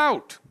figure this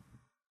out.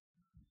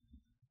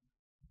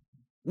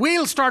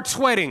 We'll start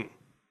sweating.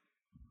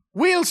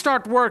 We'll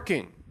start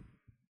working.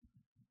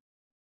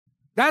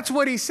 That's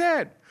what he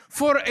said.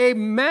 For a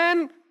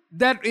man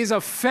that is a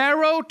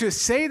Pharaoh to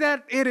say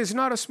that, it is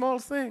not a small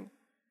thing.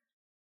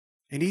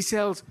 And he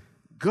says,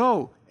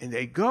 go. And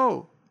they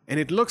go. And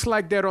it looks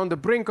like they're on the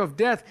brink of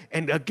death.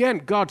 And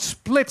again, God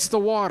splits the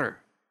water.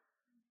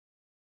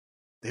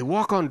 They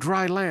walk on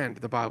dry land,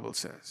 the Bible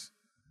says.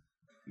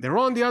 They're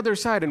on the other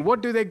side. And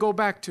what do they go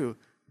back to?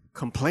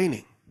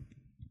 Complaining.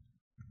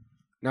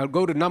 Now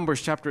go to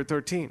Numbers chapter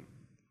 13.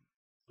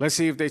 Let's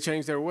see if they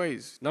change their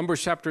ways.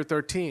 Numbers chapter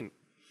 13.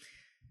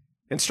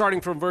 And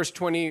starting from verse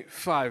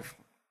 25.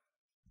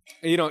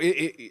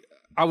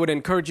 I would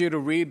encourage you to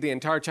read the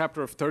entire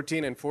chapter of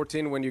 13 and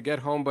 14 when you get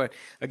home. But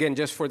again,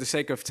 just for the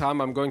sake of time,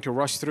 I'm going to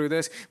rush through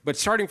this. But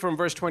starting from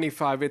verse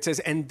 25, it says,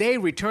 and they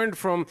returned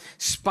from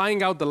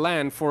spying out the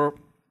land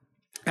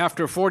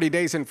after 40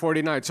 days and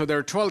 40 nights. So there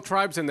are 12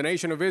 tribes in the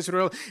nation of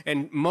Israel,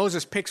 and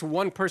Moses picks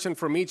one person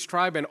from each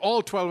tribe, and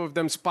all 12 of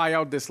them spy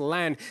out this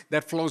land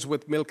that flows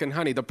with milk and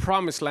honey, the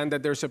promised land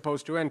that they're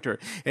supposed to enter.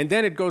 And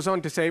then it goes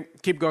on to say,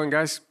 keep going,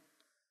 guys.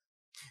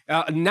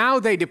 Now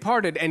they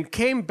departed and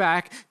came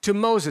back to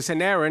Moses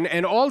and Aaron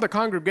and all the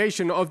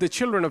congregation of the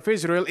children of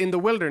Israel in the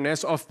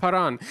wilderness of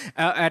Paran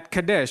at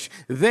Kadesh.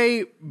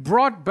 They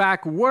brought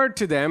back word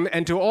to them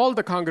and to all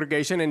the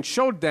congregation and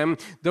showed them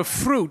the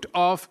fruit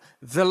of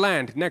the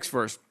land. Next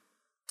verse.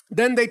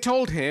 Then they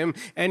told him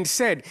and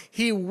said,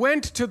 we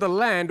went to the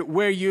land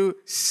where you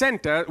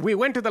sent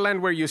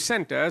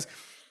us.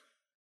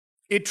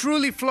 It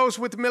truly flows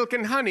with milk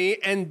and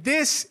honey, and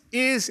this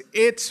is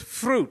its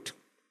fruit.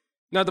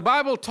 Now, the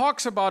Bible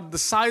talks about the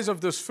size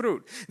of this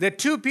fruit, that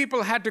 2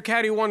 people had to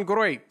carry 1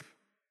 grape.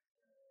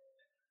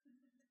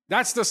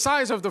 That's the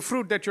size of the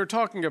fruit that you're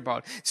talking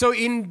about. So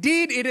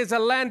indeed, it is a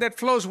land that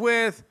flows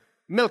with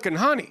milk and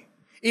honey.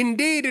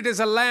 Indeed, it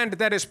is a land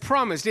that is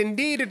promised.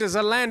 Indeed, it is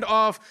a land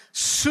of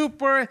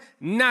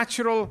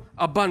supernatural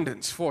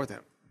abundance for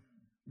them.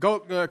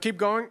 Keep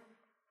going.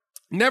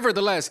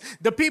 Nevertheless,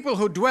 the people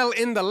who dwell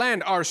in the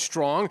land are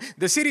strong,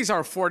 the cities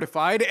are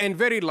fortified and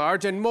very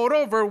large, and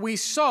moreover, we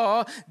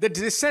saw the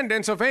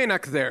descendants of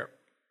Anak there.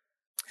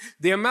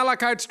 The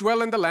Amalekites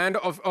dwell in the land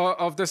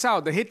of the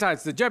south. The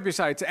Hittites, the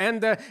Jebusites,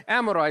 and the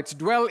Amorites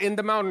dwell in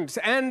the mountains,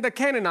 and the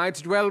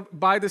Canaanites dwell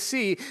by the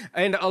sea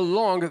and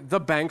along the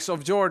banks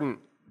of Jordan.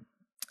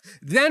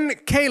 Then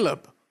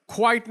Caleb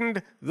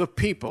quietened the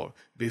people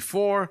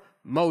before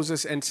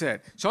Moses and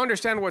said. So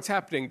understand what's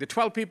happening. The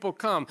 12 people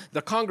come.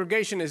 The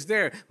congregation is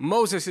there.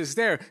 Moses is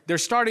there. They're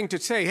starting to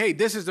say, hey,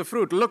 this is the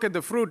fruit. Look at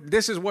the fruit.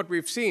 This is what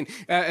we've seen.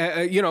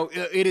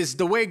 It is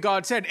the way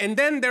God said. And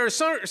then there are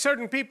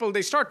certain people,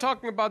 they start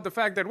talking about the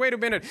fact that, wait a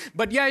minute,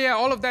 but yeah,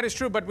 all of that is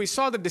true, but we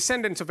saw the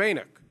descendants of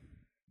Anak.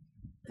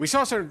 We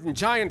saw certain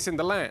giants in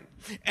the land.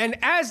 And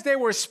as they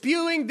were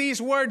spewing these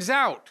words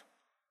out,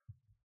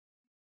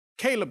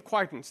 Caleb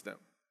quietens them.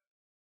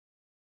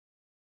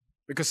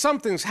 Because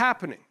something's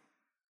happening.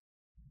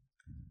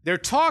 They're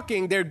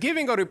talking, they're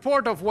giving a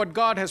report of what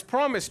God has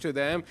promised to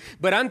them,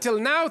 but until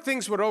now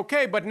things were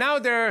okay, but now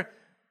they're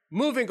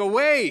moving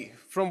away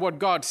from what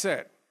God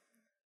said.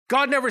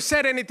 God never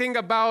said anything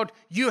about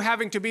you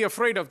having to be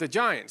afraid of the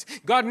giants.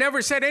 God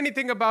never said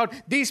anything about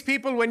these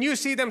people, when you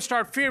see them,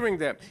 start fearing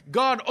them.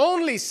 God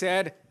only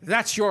said,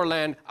 that's your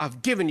land,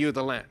 I've given you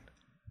the land.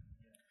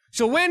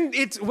 So when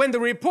the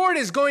report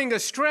is going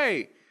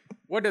astray,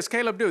 what does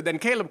Caleb do? Then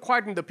Caleb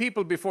quietened the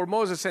people before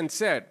Moses and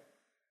said,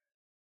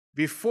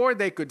 before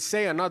they could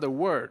say another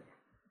word,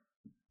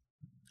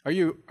 are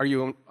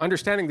you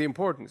understanding the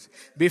importance?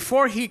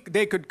 Before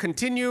they could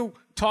continue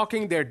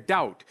talking their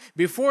doubt,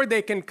 before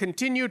they can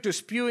continue to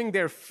spewing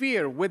their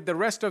fear with the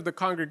rest of the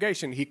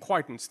congregation, he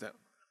quietens them.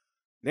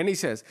 Then he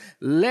says,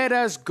 let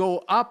us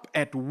go up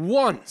at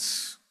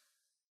once.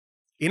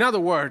 In other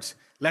words,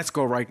 let's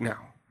go right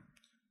now.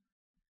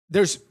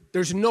 There's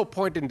no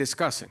point in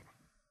discussing.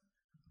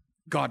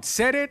 God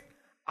said it,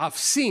 I've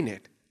seen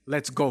it,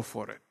 let's go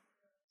for it.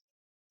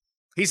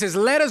 He says,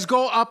 let us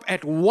go up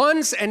at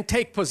once and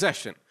take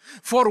possession,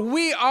 for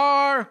we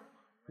are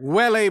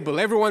well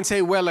able. Everyone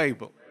say well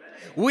able.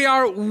 We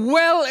are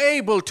well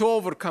able to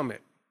overcome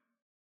it.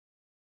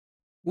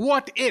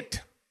 What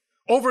it?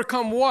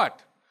 Overcome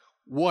what?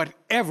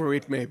 Whatever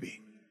it may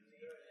be.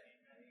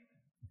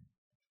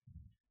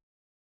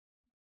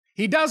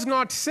 He does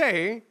not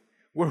say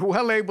we're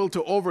well able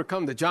to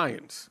overcome the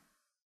giants.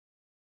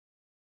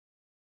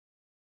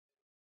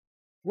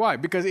 Why?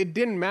 Because it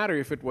didn't matter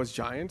if it was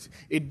giants.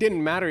 It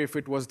didn't matter if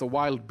it was the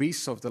wild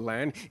beasts of the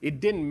land. It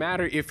didn't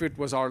matter if it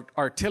was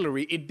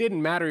artillery. It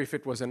didn't matter if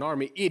it was an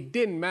army. It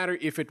didn't matter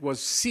if it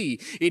was sea.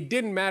 It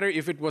didn't matter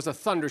if it was a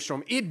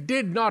thunderstorm. It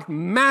did not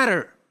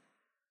matter.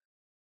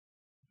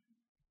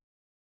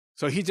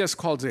 So he just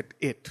calls it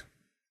it.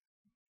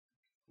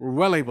 We're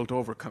well able to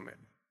overcome it.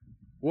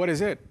 What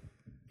is it?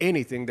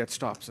 Anything that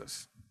stops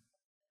us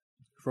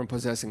from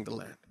possessing the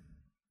land.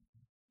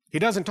 He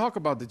doesn't talk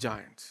about the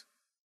giants.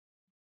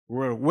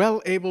 We're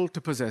well able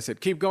to possess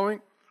it. Keep going.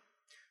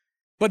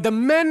 But the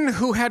men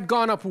who had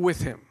gone up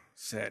with him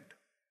said.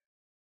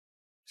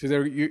 So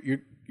there, you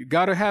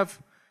got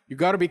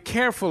to be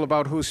careful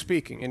about who's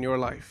speaking in your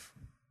life.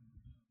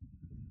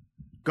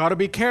 Got to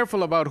be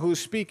careful about who's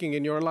speaking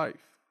in your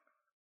life.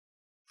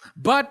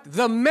 But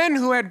the men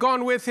who had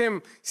gone with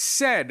him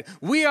said,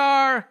 we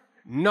are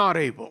not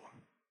able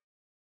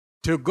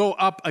to go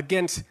up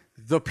against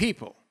the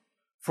people,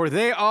 for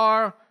they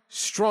are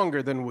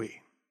stronger than we.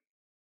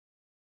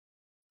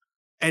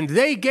 And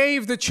they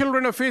gave the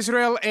children of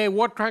Israel a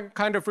what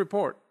kind of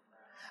report?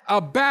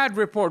 A bad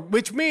report,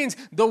 which means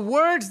the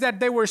words that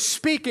they were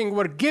speaking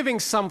were giving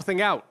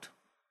something out.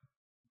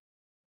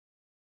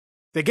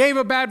 They gave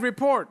a bad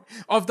report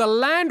of the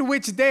land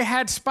which they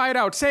had spied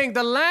out, saying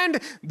the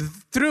land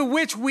through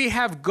which we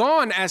have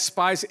gone as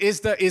spies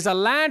is a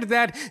land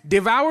that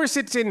devours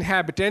its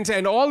inhabitants,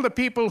 and all the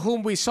people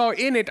whom we saw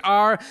in it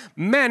are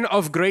men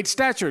of great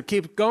stature.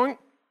 Keep going.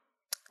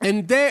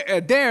 And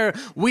there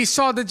we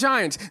saw the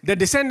giants. The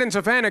descendants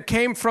of Anak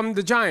came from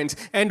the giants.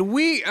 And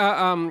we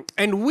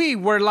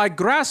were like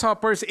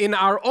grasshoppers in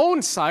our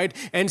own sight,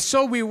 and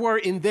so we were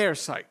in their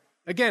sight.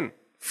 Again,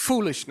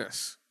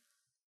 foolishness.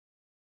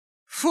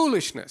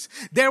 Foolishness.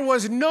 There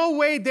was no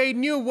way they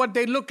knew what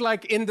they looked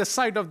like in the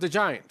sight of the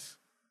giants.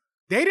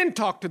 They didn't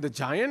talk to the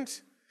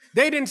giants.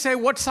 They didn't say,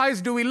 what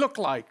size do we look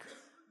like?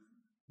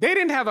 They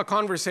didn't have a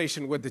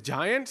conversation with the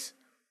giants.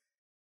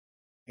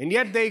 And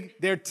yet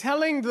they're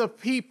telling the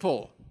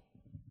people.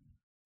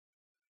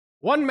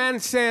 One man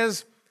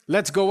says,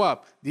 let's go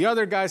up. The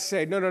other guys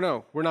say,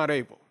 no, we're not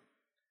able.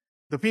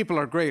 The people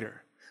are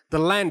greater. The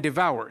land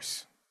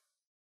devours.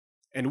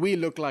 And we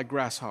look like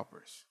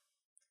grasshoppers.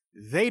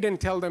 They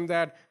didn't tell them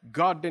that.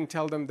 God didn't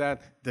tell them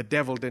that. The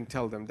devil didn't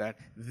tell them that.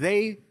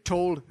 They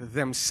told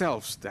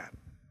themselves that.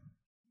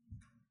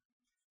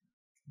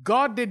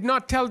 God did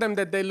not tell them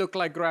that they look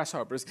like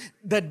grasshoppers.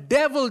 The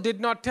devil did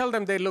not tell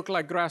them they look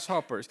like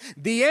grasshoppers.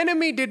 The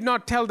enemy did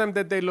not tell them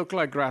that they look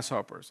like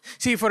grasshoppers.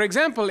 See, for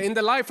example, in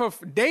the life of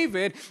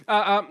David,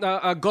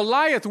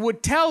 Goliath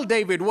would tell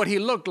David what he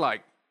looked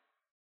like.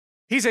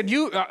 He said,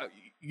 you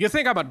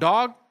think I'm a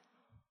dog?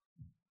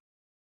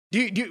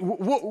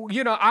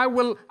 I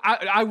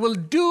will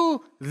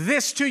do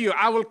this to you.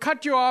 I will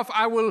cut you off.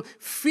 I will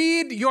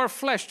feed your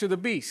flesh to the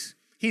beasts.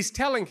 He's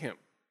telling him.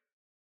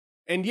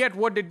 And yet,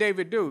 what did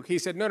David do? He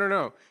said,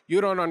 no,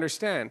 you don't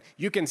understand.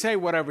 You can say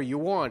whatever you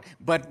want,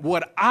 but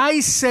what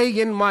I say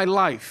in my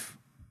life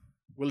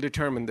will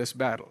determine this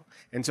battle.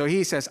 And so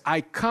he says,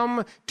 I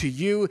come to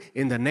you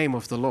in the name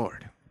of the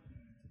Lord.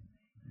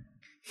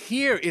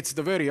 Here, it's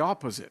the very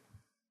opposite.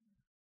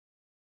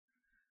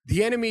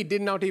 The enemy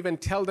did not even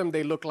tell them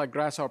they look like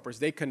grasshoppers.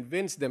 They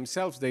convinced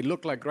themselves they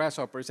look like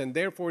grasshoppers, and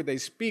therefore they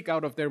speak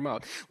out of their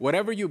mouth.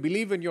 Whatever you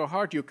believe in your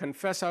heart, you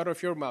confess out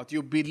of your mouth.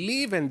 You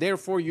believe, and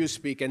therefore you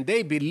speak. And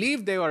they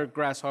believed they are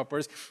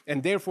grasshoppers,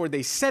 and therefore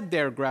they said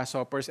they're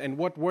grasshoppers. And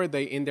what were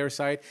they in their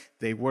sight?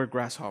 They were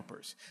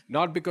grasshoppers.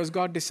 Not because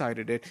God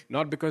decided it,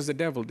 not because the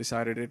devil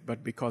decided it,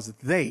 but because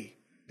they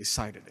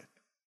decided it.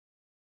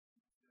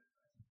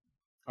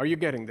 Are you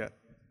getting that?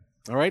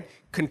 All right.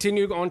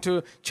 Continue on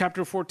to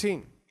chapter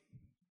 14.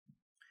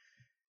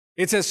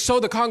 It says, so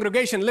the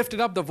congregation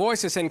lifted up the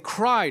voices and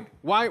cried.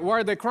 Why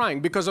are they crying?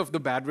 Because of the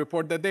bad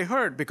report that they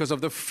heard, because of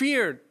the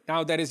fear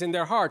now that is in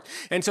their heart.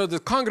 And so the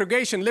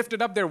congregation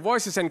lifted up their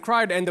voices and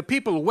cried, and the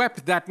people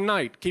wept that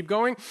night. Keep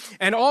going.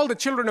 And all the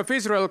children of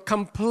Israel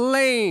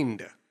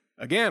complained.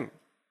 Again,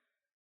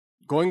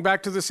 going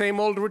back to the same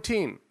old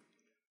routine.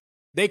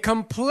 They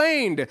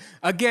complained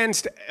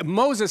against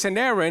Moses and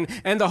Aaron,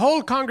 and the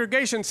whole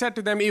congregation said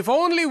to them, if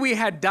only we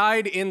had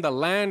died in the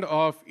land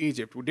of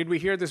Egypt. Did we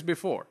hear this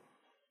before?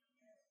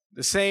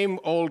 The same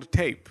old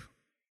tape.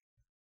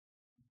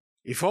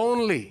 If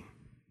only,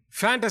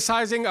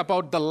 fantasizing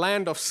about the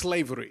land of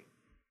slavery.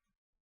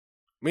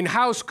 I mean,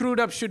 how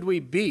screwed up should we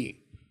be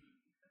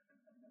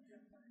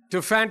to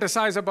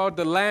fantasize about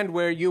the land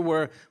where you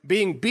were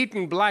being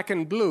beaten black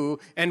and blue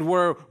and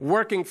were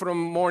working from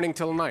morning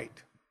till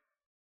night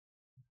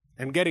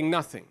and getting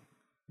nothing,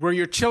 where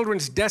your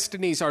children's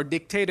destinies are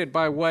dictated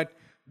by what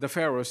the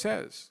Pharaoh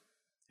says,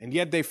 and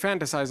yet they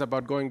fantasize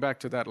about going back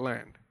to that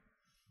land.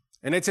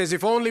 And it says,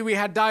 if only we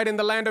had died in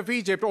the land of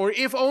Egypt, or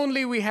if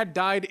only we had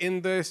died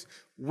in this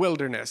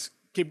wilderness.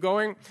 Keep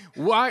going.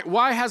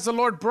 Why has the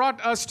Lord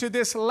brought us to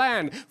this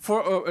land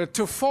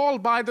to fall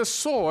by the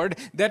sword,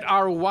 that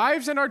our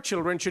wives and our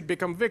children should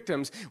become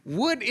victims?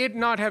 Would it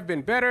not have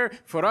been better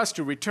for us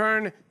to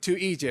return to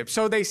Egypt?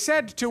 So they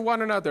said to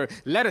one another,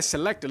 let us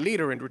select a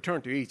leader and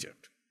return to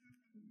Egypt.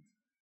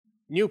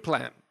 New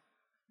plan.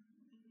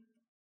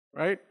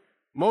 Right?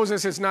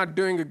 Moses is not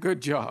doing a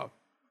good job.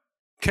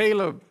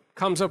 Caleb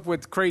comes up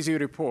with crazy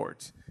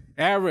reports.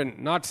 Aaron,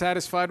 not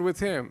satisfied with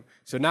him.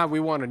 So now we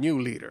want a new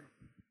leader.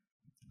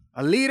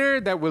 A leader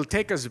that will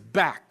take us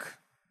back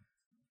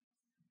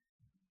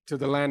to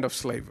the land of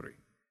slavery.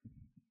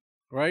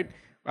 Right?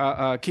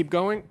 Keep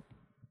going.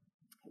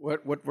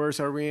 What verse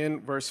are we in?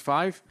 Verse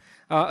 5.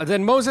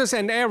 Then Moses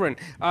and Aaron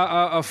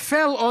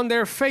fell on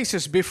their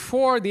faces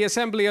before the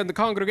assembly and the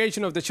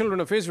congregation of the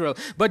children of Israel.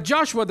 But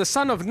Joshua, the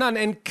son of Nun,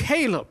 and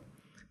Caleb,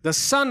 the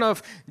son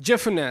of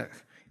Jephunneh,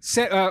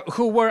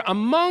 who were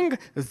among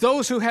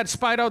those who had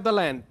spied out the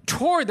land,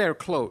 tore their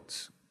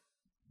clothes.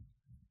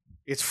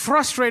 It's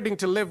frustrating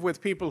to live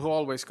with people who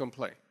always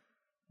complain.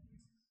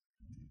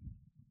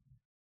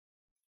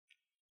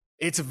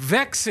 It's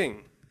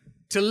vexing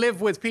to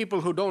live with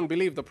people who don't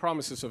believe the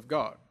promises of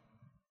God.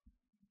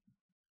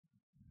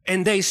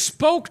 And they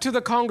spoke to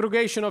the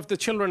congregation of the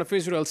children of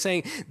Israel,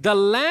 saying, the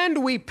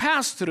land we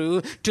passed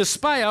through to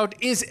spy out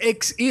is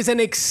an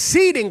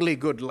exceedingly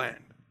good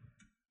land.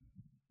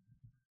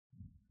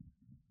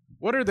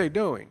 What are they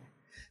doing?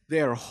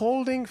 They are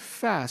holding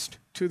fast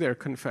to their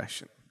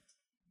confession.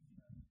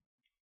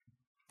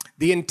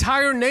 The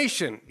entire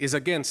nation is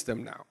against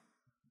them now.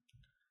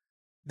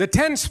 The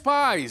 10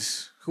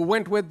 spies who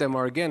went with them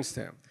are against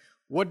them.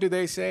 What do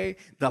they say?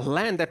 The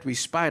land that we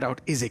spied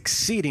out is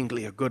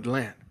exceedingly a good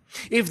land.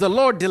 If the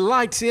Lord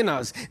delights in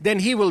us, then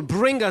he will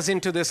bring us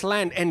into this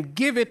land and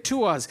give it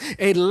to us,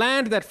 a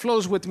land that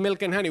flows with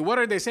milk and honey. What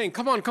are they saying?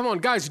 Come on,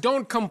 guys,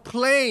 don't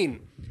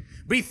complain.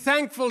 Be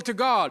thankful to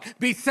God.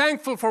 Be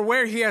thankful for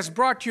where he has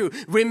brought you.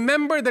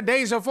 Remember the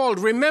days of old.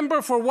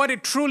 Remember for what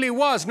it truly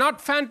was, not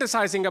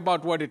fantasizing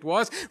about what it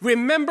was.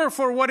 Remember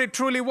for what it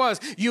truly was.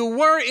 You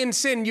were in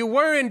sin. You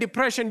were in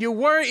depression. You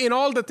were in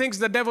all the things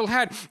the devil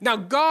had. Now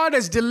God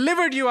has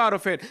delivered you out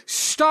of it.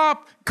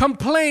 Stop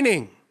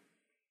complaining.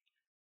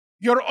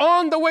 You're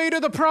on the way to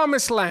the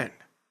promised land.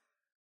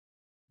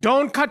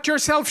 Don't cut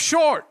yourself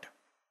short.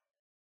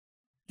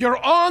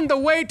 You're on the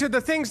way to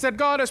the things that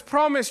God has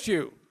promised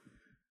you.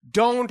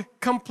 Don't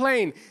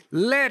complain.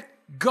 Let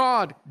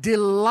God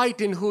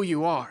delight in who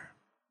you are.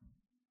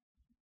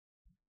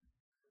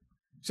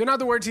 So in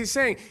other words, he's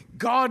saying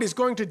God is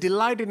going to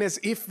delight in us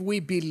if we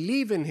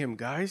believe in him,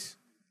 guys.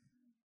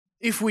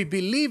 If we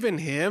believe in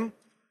him,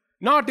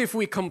 not if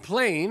we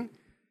complain,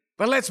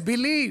 but let's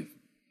believe.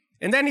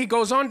 And then he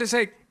goes on to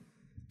say,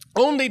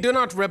 only do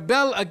not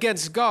rebel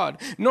against God,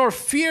 nor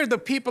fear the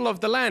people of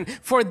the land,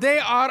 for they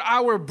are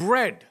our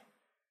bread.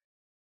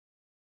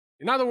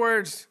 In other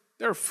words,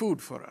 they're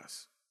food for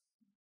us.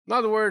 In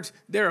other words,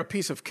 they're a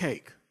piece of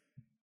cake.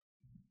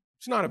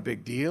 It's not a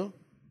big deal.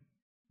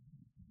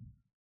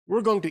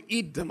 We're going to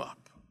eat them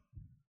up.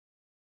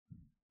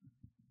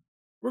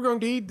 We're going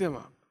to eat them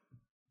up.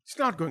 It's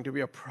not going to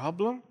be a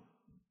problem.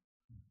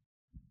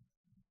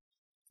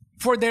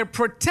 For their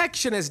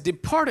protection has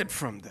departed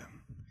from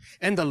them.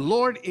 And the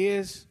Lord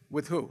is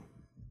with who?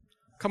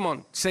 Come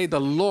on, say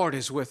the Lord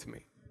is with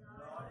me.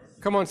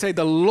 Come on, say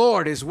the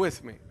Lord is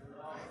with me.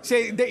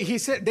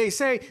 They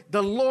say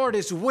the Lord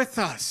is with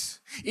us.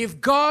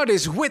 If God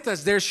is with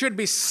us, there should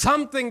be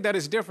something that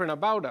is different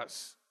about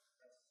us.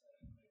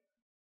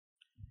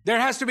 There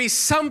has to be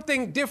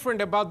something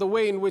different about the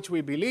way in which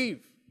we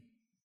believe,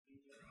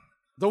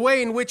 the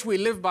way in which we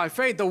live by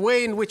faith, the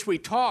way in which we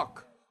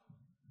talk.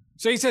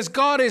 So he says,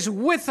 God is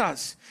with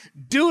us.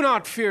 Do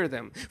not fear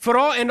them.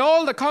 And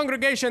all the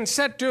congregation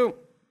said to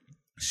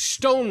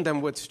stone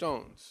them with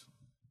stones.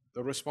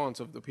 The response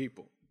of the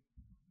people.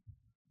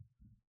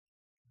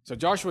 So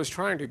Joshua is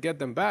trying to get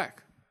them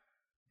back.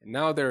 And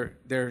now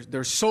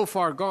they're so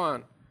far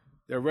gone,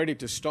 they're ready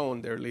to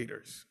stone their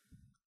leaders.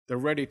 They're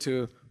ready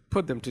to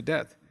put them to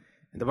death.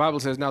 And the Bible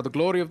says, now the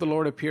glory of the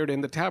Lord appeared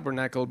in the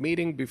tabernacle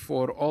meeting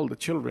before all the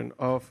children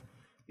of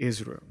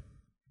Israel.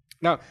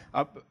 Now,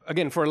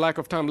 again, for lack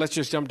of time, let's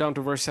just jump down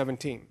to verse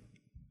 17.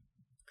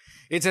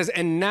 It says,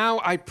 and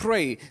now I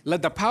pray,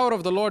 let the power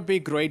of the Lord be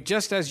great,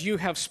 just as you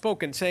have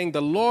spoken, saying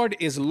the Lord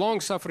is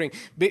long-suffering.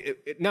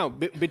 Now,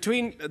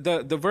 between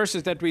the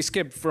verses that we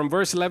skipped, from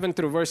verse 11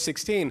 through verse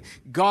 16,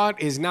 God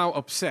is now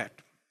upset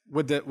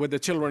with the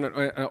children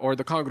or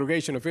the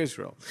congregation of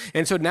Israel.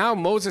 And so now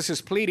Moses is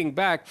pleading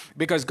back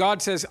because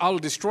God says, I'll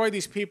destroy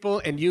these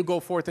people and you go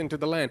forth into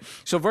the land.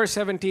 So verse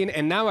 17,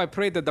 and now I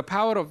pray that the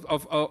power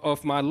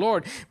of my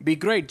Lord be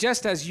great,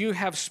 just as you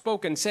have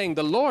spoken, saying,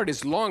 the Lord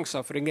is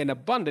long-suffering and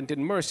abundant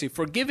in mercy,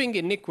 forgiving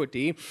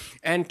iniquity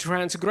and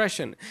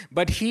transgression.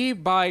 But he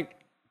by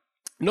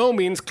no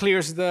means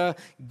clears the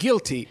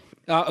guilty.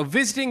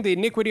 visiting the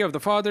iniquity of the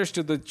fathers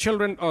to the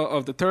children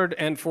of the third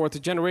and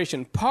fourth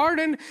generation.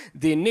 Pardon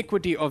the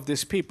iniquity of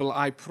this people,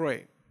 I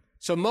pray.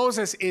 So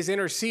Moses is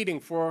interceding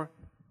for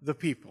the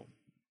people.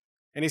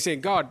 And he's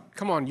saying, God,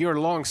 come on, you're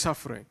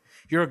long-suffering.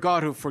 You're a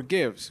God who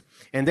forgives.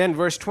 And then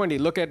verse 20,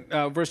 look at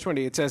verse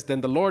 20. It says,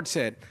 then the Lord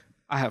said,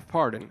 I have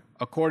pardoned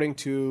according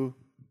to,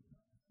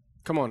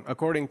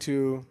 according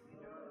to,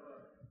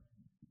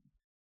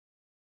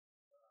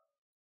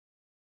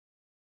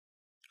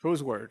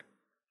 whose word?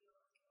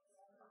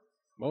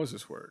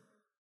 Moses' word.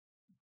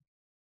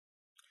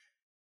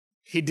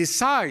 He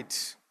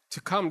decides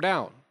to come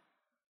down.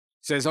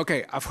 Says,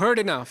 okay, I've heard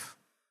enough.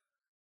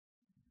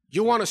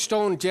 You want to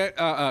stone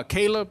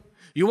Caleb?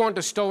 You want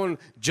to stone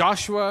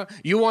Joshua?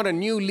 You want a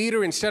new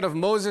leader instead of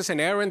Moses and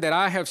Aaron that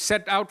I have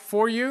set out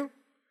for you?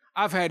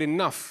 I've had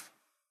enough.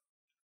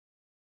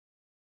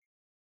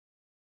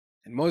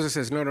 And Moses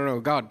says, no,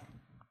 God,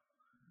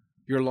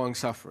 you're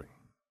long-suffering.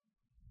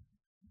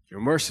 You're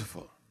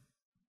merciful.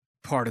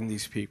 Pardon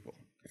these people.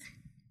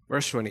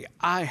 Verse 20,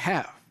 I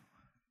have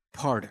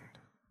pardoned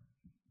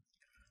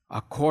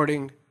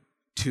according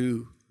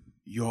to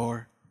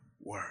your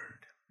word.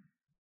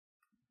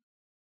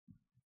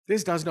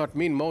 This does not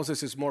mean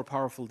Moses is more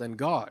powerful than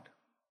God.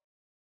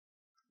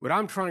 What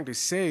I'm trying to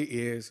say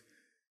is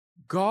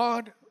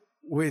God,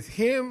 with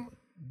him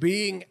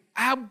being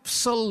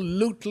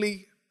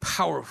absolutely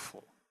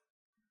powerful,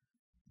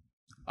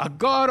 a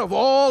God of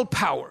all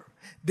power,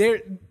 there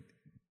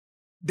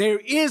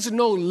is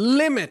no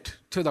limit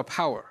to the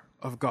power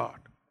of God.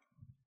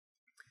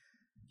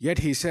 Yet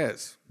he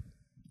says,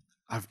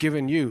 I've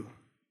given you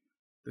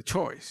the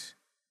choice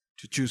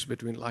to choose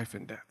between life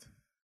and death,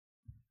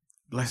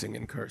 blessing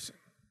and cursing.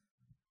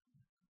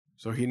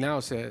 So he now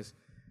says,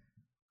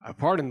 I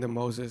pardoned them,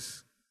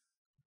 Moses,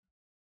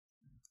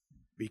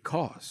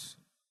 because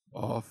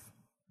of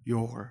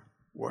your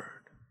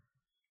word.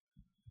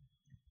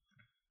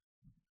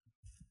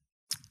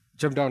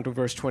 Jump down to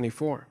verse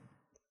 24.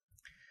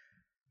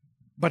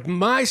 But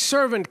my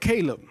servant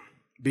Caleb,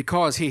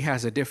 because he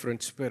has a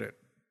different spirit.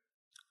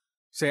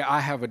 Say, I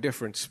have a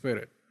different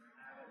spirit.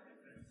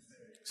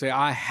 Say,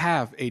 I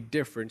have a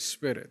different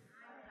spirit.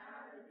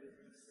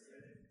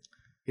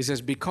 He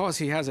says, because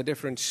he has a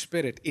different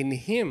spirit in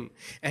him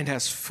and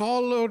has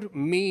followed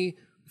me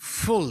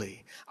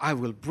fully, I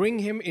will bring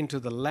him into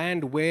the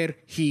land where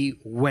he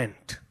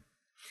went,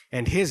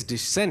 and his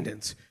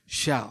descendants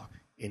shall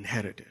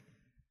inherit it.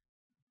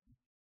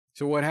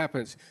 So what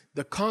happens?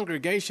 The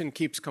congregation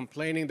keeps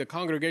complaining. The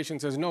congregation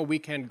says, no, we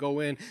can't go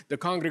in. The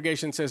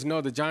congregation says,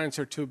 no, the giants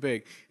are too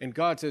big. And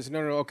God says, no,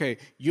 okay,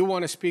 you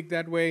want to speak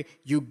that way?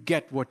 You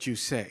get what you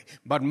say.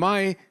 But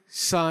my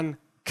son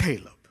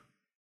Caleb,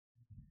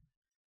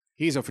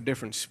 he's of a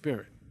different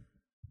spirit.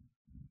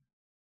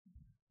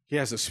 He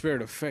has a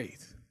spirit of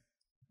faith.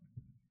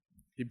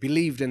 He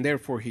believed and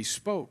therefore he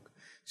spoke.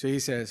 So he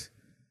says,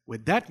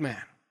 with that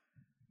man,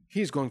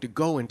 he's going to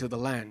go into the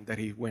land that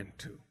he went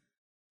to.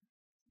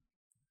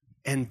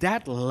 And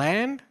that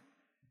land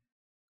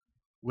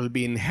will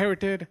be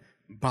inherited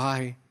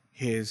by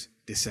his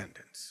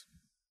descendants.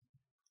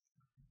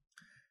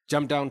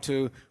 Jump down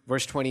to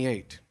verse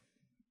 28.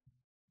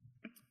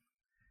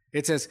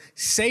 It says,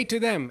 say to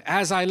them,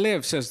 as I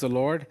live, says the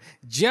Lord,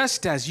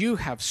 just as you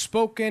have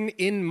spoken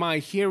in my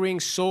hearing,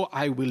 so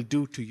I will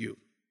do to you.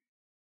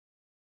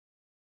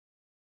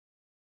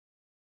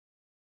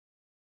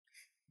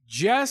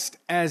 Just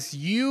as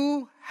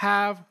you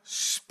have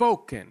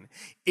spoken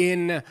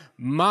in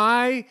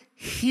my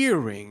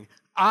hearing,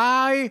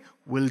 I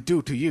will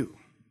do to you.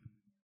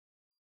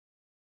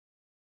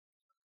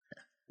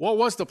 What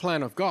was the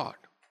plan of God?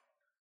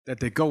 That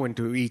they go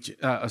into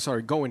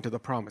go into the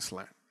promised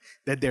land,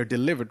 that they're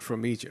delivered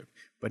from Egypt.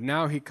 But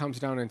now he comes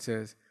down and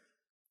says,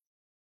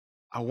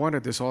 I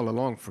wanted this all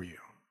along for you,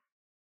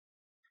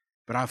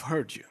 but I've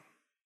heard you.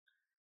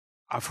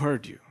 I've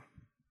heard you.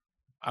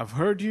 I've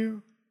heard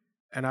you,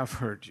 and I've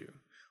heard you.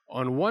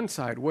 On one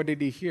side, what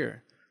did he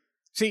hear?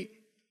 See,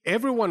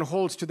 everyone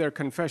holds to their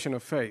confession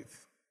of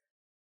faith.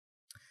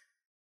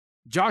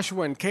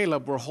 Joshua and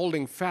Caleb were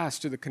holding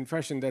fast to the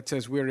confession that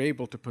says we're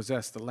able to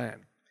possess the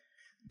land.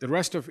 The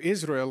rest of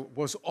Israel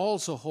was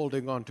also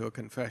holding on to a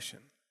confession.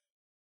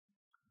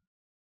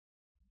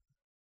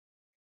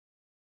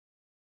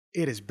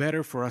 It is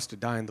better for us to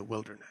die in the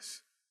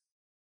wilderness.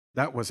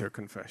 That was their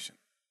confession.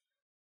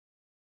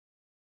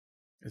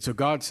 And so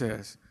God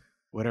says,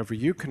 whatever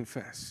you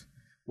confess,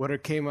 whatever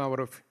came out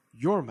of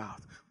your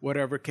mouth,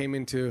 whatever came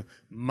into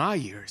my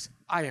ears,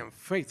 I am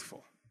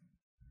faithful.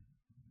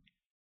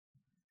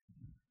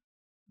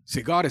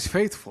 See, God is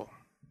faithful.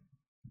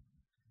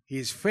 He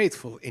is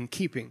faithful in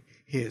keeping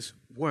his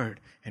word.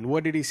 And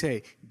what did he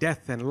say?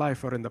 Death and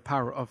life are in the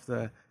power of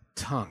the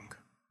tongue.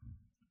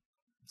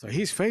 So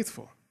he's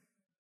faithful.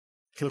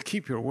 He'll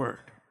keep your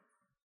word.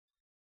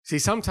 See,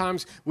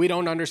 sometimes we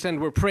don't understand.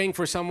 We're praying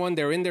for someone,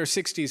 they're in their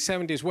 60s,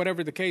 70s,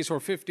 whatever the case, or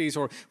 50s,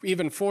 or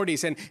even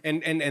 40s,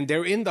 and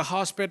they're in the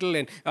hospital,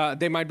 and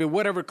they might be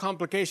whatever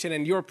complication,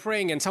 and you're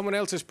praying, and someone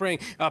else is praying,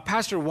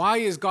 Pastor, why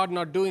is God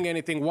not doing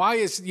anything? Why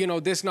is,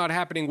 this not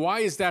happening? Why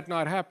is that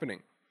not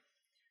happening?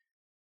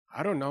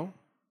 I don't know.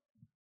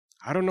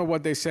 I don't know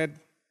what they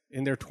said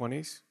in their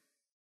 20s.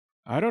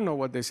 I don't know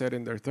what they said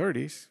in their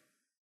 30s.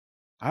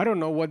 I don't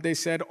know what they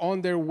said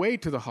on their way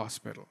to the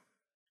hospital.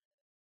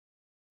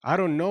 I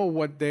don't know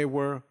what they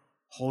were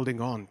holding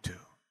on to.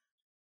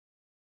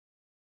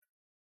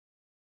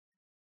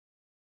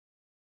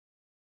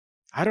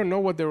 I don't know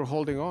what they were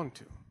holding on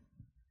to.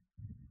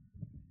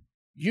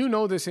 You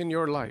know this in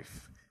your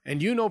life,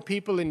 and you know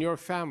people in your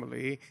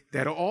family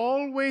that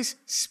always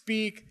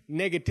speak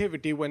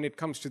negativity when it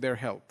comes to their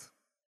health.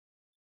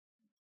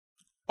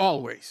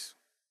 Always.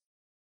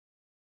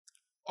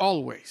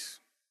 Always.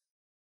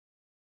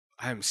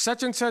 I am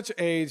such and such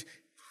age.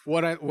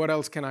 What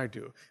else can I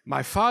do?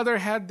 My father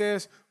had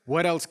this.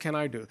 What else can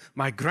I do?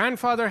 My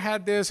grandfather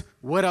had this.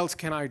 What else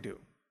can I do?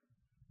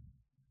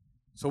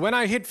 So when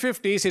I hit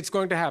 50s, it's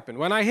going to happen.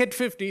 When I hit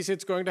 50s,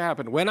 it's going to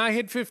happen. When I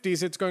hit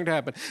 50s, it's going to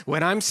happen.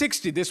 When I'm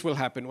 60, this will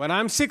happen. When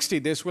I'm 60,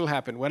 this will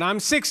happen. When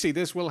I'm 60,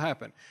 this will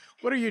happen.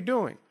 What are you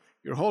doing?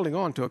 You're holding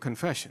on to a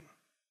confession.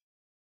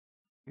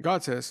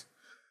 God says,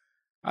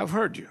 I've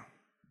heard you.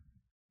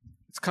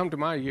 It's come to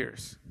my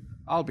years.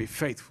 I'll be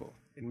faithful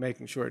in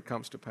making sure it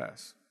comes to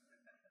pass.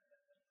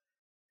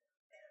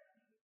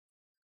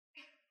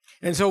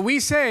 And so we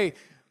say,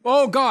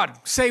 oh God,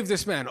 save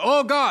this man.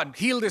 Oh God,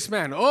 heal this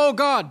man. Oh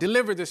God,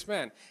 deliver this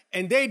man.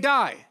 And they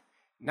die.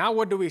 Now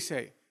what do we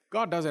say?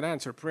 God doesn't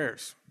answer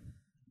prayers.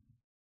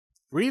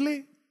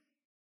 Really?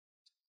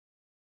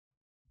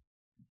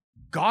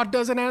 God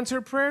doesn't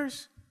answer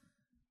prayers?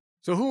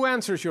 So who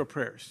answers your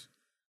prayers?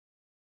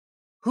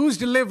 Who's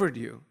delivered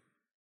you?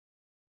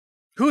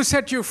 Who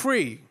set you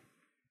free?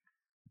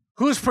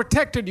 Who's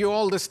protected you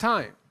all this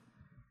time?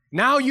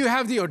 Now you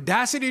have the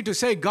audacity to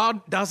say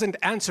God doesn't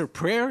answer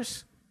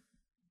prayers?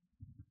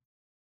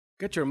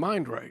 Get your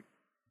mind right.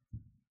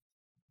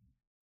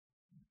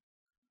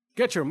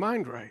 Get your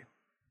mind right.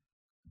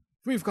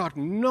 We've got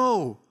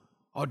no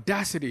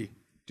audacity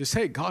to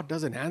say God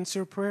doesn't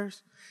answer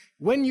prayers.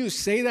 When you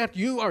say that,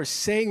 you are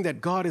saying that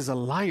God is a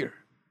liar.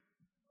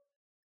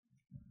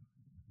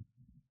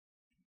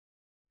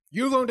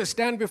 You're going to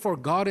stand before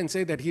God and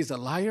say that He's a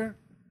liar?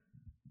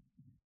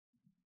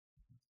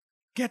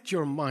 Get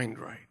your mind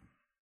right.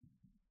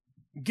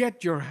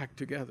 Get your act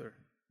together.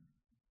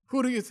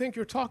 Who do you think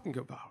you're talking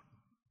about?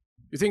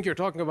 You think you're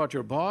talking about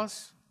your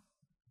boss?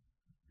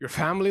 Your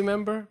family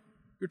member?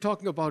 You're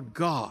talking about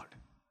God.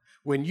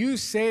 When you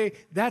say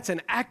that's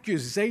an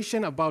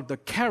accusation about the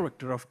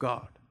character of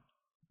God.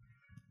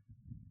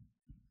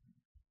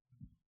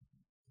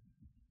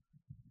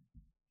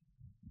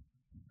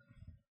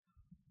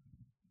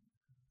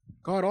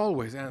 God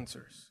always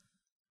answers.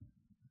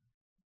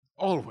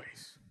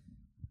 Always.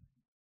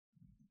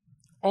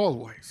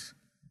 Always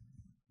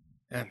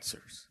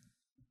answers.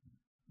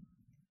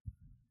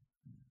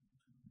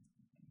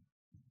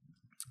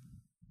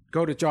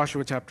 Go to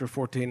Joshua chapter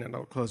 14, and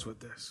I'll close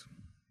with this.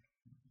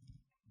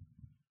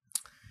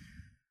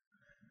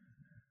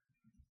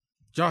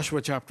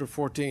 Joshua chapter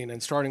 14,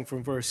 and starting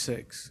from verse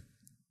 6.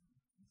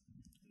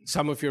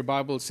 Some of your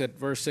Bibles said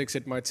verse 6,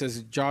 it might say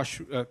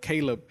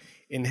Caleb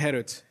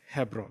inherits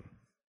Hebron.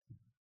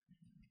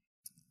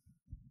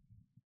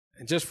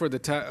 And just for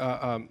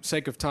the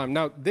sake of time,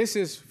 now this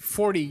is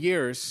 40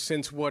 years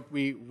since what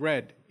we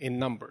read in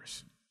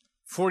Numbers.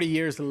 40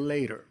 years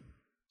later,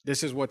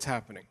 this is what's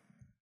happening.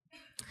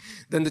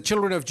 Then the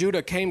children of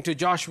Judah came to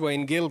Joshua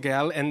in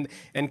Gilgal, and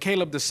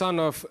Caleb the son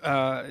of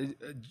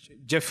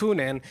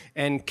Jephunneh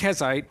and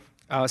Kezite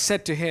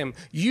said to him,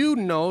 you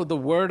know the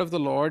word of the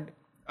Lord,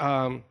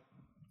 the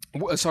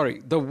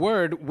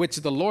word which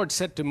the Lord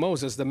said to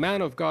Moses, the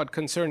man of God,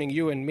 concerning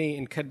you and me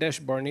in Kadesh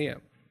Barnea.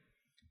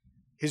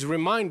 He's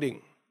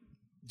reminding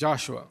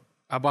Joshua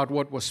about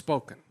what was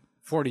spoken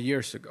 40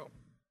 years ago.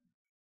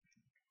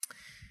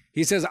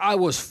 He says, I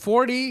was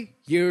 40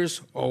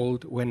 years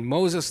old when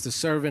Moses, the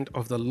servant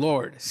of the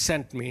Lord,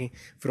 sent me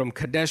from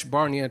Kadesh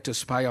Barnea to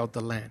spy out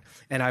the land.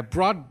 And I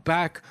brought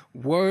back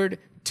word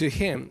to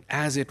him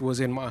as it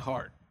was in my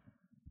heart.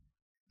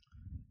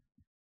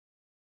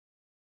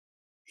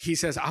 He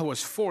says, I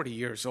was 40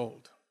 years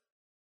old.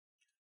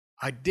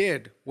 I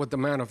did what the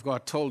man of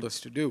God told us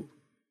to do.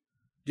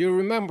 Do you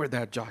remember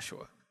that,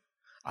 Joshua?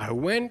 I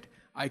went,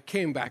 I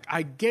came back.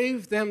 I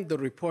gave them the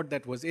report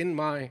that was in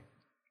my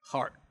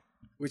heart,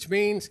 which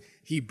means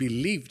he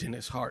believed in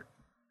his heart.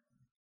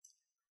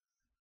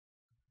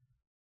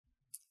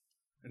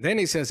 And then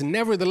he says,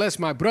 nevertheless,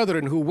 my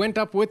brethren who went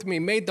up with me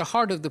made the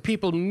heart of the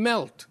people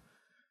melt.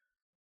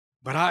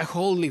 But I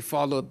wholly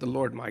followed the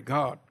Lord my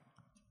God.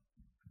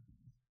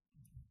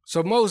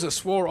 So Moses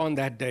swore on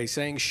that day,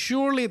 saying,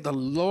 surely the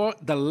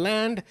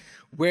land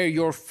where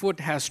your foot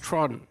has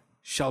trodden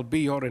shall be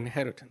your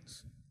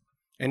inheritance,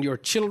 and your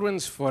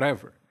children's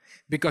forever,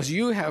 because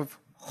you have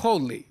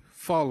wholly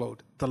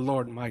followed the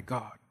Lord my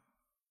God.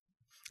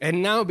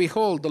 And now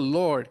behold, the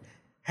Lord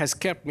has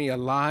kept me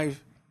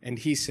alive. And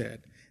he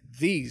said,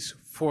 these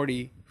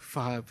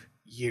 45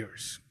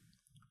 years.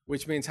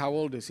 Which means how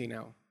old is he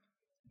now?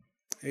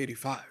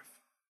 85.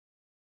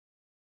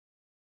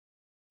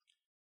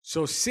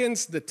 So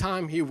since the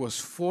time he was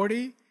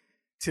 40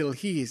 till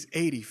he is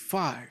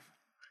 85,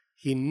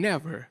 he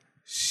never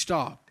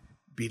stopped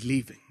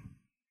believing.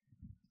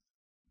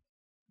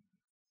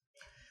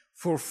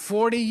 For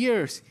 40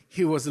 years,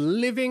 he was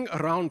living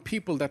around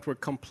people that were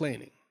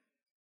complaining.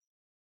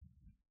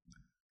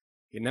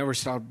 He never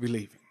stopped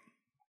believing.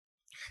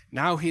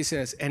 Now he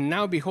says, and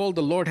now behold,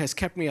 the Lord has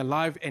kept me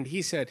alive. And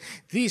he said,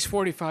 these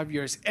 45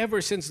 years,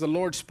 ever since the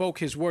Lord spoke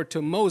his word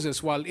to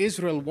Moses while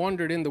Israel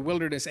wandered in the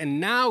wilderness.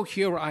 And now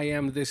here I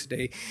am this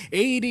day,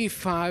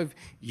 85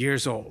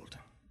 years old.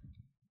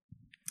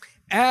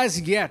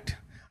 As yet,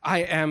 I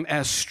am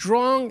as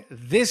strong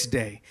this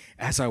day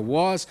as I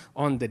was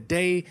on the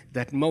day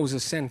that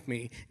Moses sent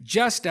me.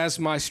 Just as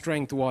my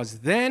strength was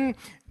then,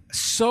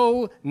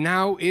 so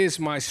now is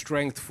my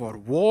strength for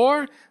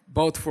war,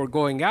 both for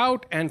going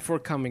out and for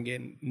coming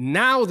in.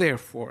 Now,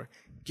 therefore,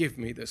 give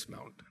me this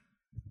mountain.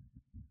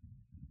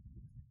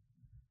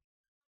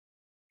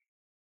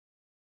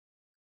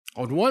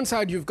 On one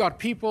side, you've got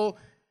people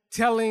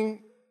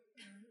telling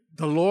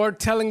the Lord,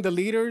 telling the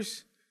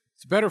leaders,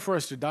 it's better for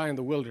us to die in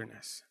the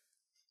wilderness.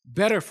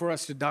 Better for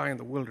us to die in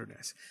the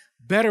wilderness.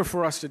 Better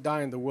for us to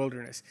die in the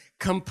wilderness.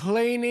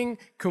 Complaining,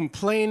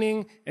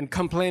 and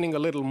complaining a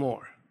little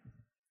more.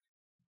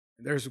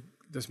 There's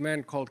this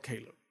man called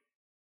Caleb.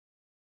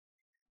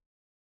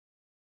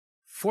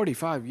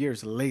 45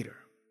 years later,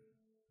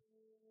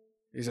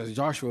 he says,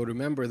 Joshua,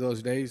 remember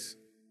those days?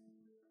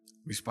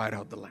 We spied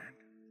out the land.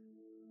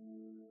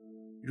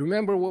 You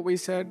remember what we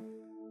said?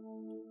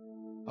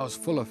 I was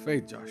full of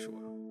faith, Joshua.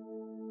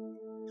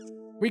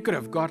 We could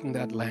have gotten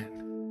that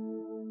land.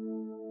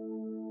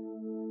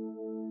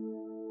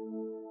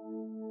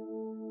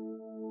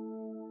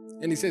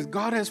 And he says,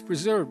 God has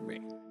preserved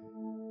me.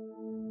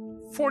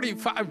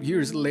 45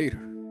 years later.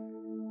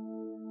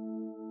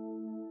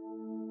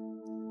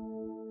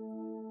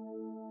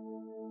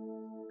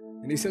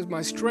 And he says,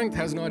 my strength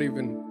has not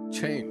even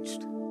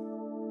changed.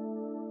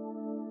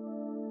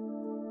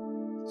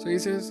 So he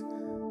says,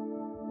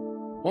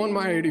 on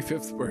my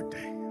 85th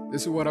birthday,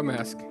 this is what I'm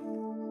asking.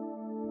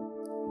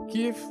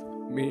 Give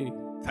me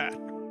that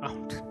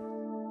mountain.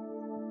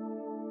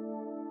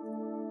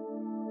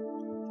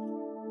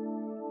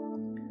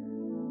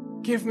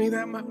 Give me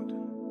that mountain.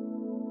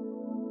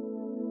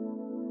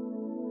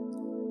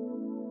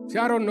 See,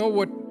 I don't know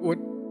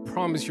what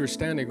promise you're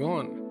standing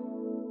on.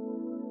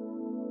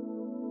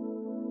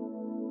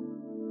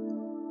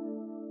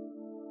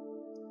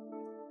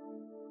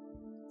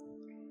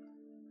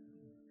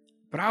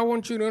 But I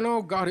want you to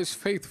know God is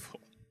faithful.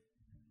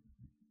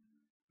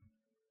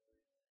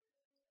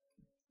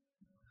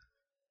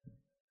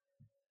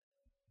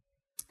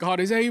 God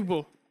is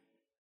able.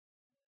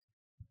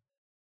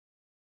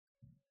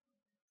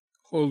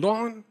 Hold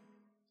on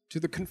to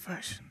the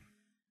confession.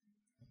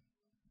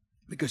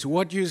 Because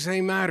what you say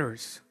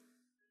matters.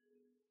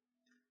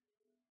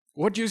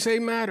 What you say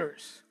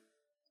matters.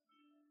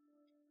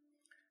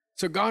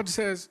 So God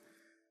says,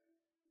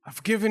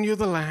 I've given you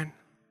the land.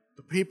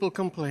 The people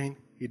complain.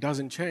 He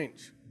doesn't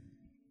change.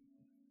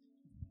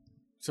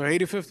 So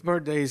 85th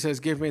birthday, he says,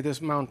 give me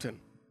this mountain,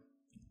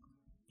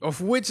 of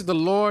which the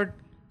Lord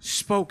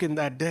spoke in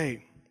that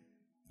day.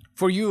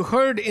 For you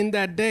heard in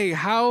that day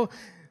how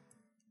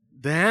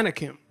the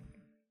Anakim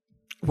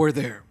were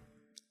there,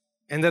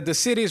 and that the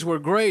cities were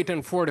great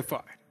and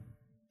fortified.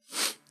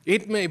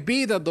 It may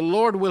be that the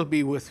Lord will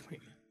be with me,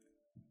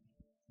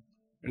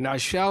 and I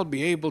shall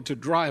be able to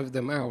drive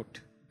them out,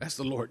 as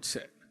the Lord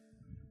said.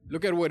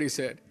 Look at what he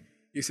said.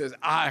 He says,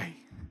 I.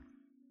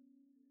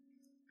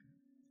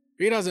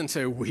 He doesn't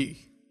say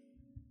we.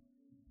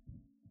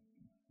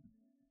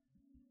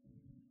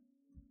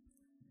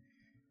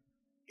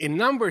 In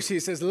Numbers, he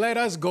says, let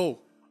us go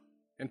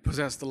and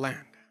possess the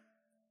land.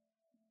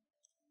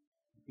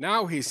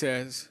 Now he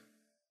says,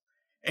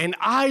 and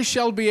I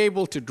shall be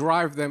able to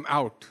drive them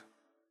out.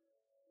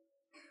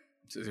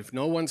 He says, if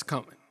no one's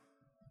coming,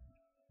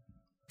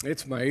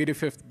 it's my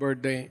 85th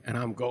birthday and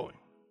I'm going.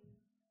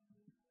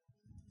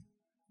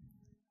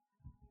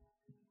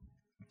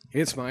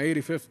 It's my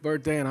 85th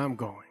birthday and I'm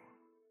going.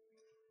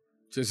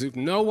 He says, if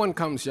no one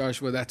comes,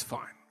 Joshua, that's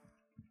fine.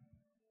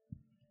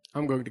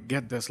 I'm going to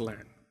get this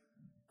land.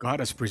 God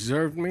has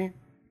preserved me.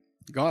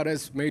 God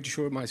has made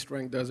sure my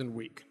strength doesn't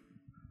weaken.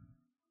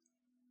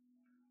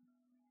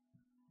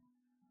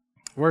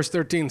 Verse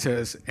 13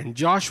 says, and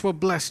Joshua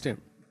blessed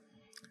him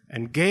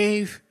and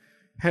gave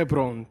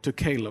Hebron to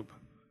Caleb,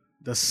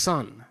 the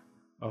son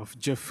of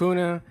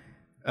Jehuneh,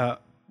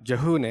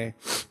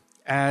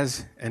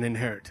 as an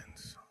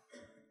inheritance.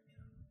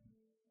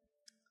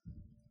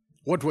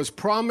 What was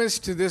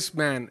promised to this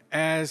man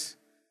as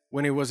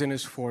when he was in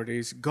his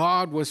 40s,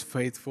 God was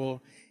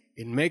faithful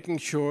in making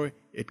sure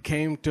it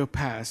came to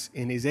pass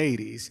in his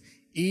 80s,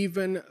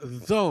 even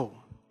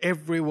though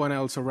everyone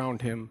else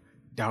around him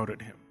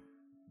doubted him.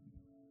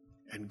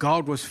 And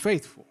God was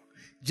faithful.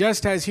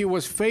 Just as he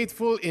was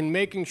faithful in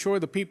making sure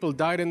the people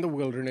died in the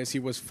wilderness, he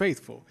was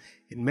faithful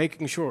in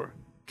making sure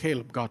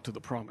Caleb got to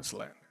the promised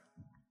land.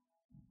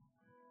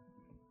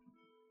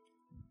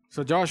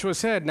 So Joshua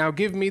said, now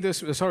give me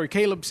this,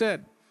 Caleb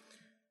said,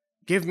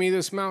 give me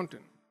this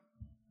mountain.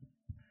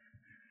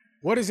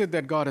 What is it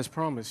that God has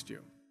promised you?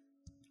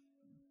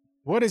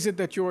 What is it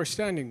that you are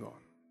standing on?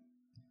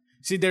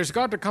 See, there's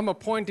got to come a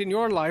point in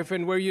your life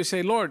and where you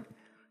say, Lord,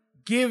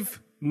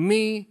 give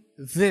me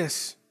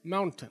this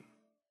mountain.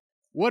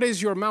 What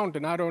is your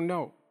mountain? I don't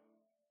know.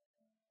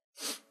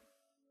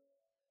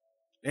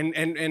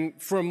 And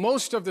for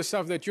most of the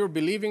stuff that you're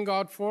believing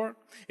God for,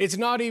 it's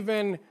not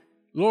even,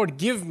 Lord,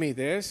 give me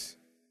this,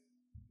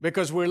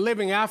 because we're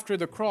living after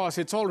the cross.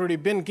 It's already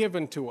been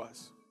given to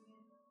us.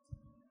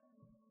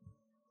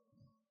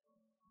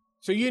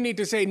 So you need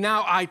to say,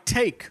 now I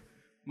take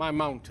my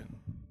mountain.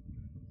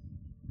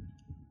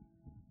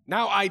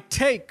 Now I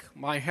take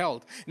my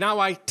health. Now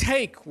I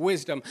take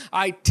wisdom.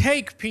 I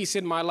take peace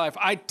in my life.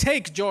 I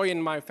take joy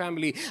in my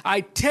family.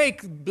 I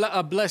take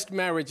a blessed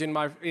marriage in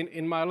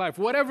my life.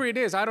 Whatever it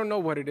is, I don't know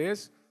what it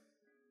is.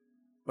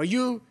 But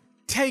you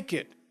take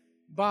it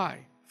by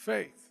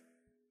faith.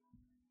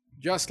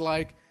 Just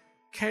like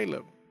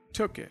Caleb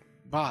took it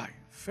by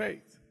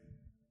faith.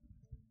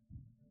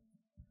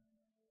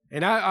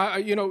 And I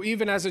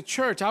even as a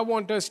church, I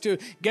want us to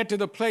get to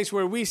the place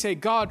where we say,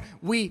 God,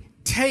 we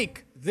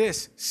take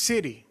this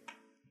city.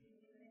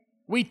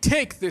 We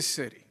take this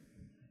city.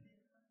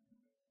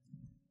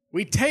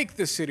 We take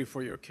this city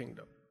for your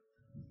kingdom,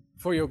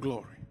 for your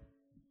glory,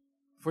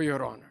 for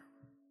your honor.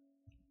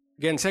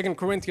 Again, 2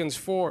 Corinthians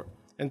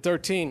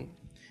 4:13,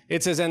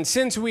 it says, and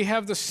since we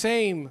have the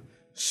same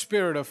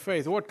spirit of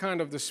faith. What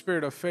kind of the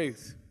spirit of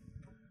faith?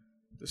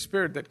 The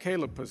spirit that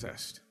Caleb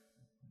possessed.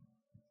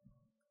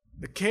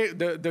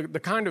 The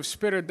kind of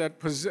spirit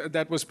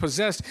that was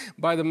possessed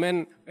by the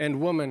men and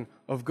women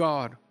of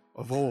God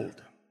of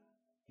old.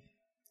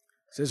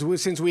 It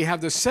says, since we have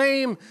the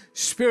same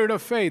spirit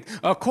of faith,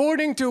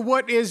 according to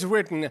what is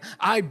written,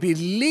 I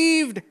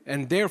believed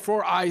and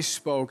therefore I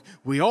spoke.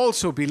 We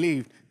also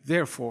believed,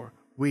 therefore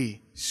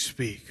we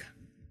speak.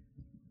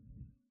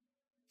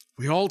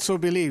 We also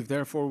believe,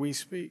 therefore we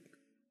speak.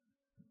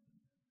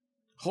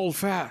 Hold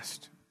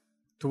fast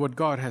to what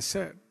God has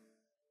said.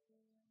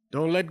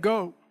 Don't let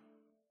go.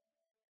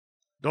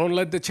 Don't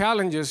let the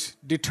challenges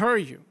deter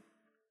you.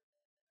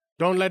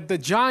 Don't let the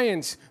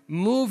giants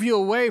move you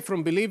away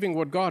from believing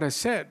what God has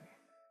said.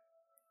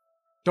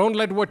 Don't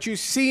let what you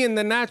see in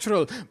the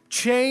natural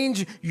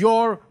change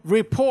your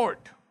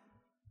report.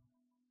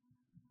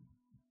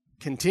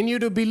 Continue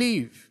to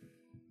believe.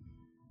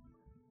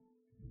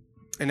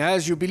 And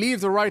as you believe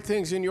the right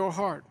things in your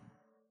heart,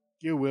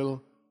 you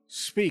will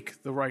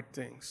speak the right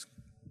things.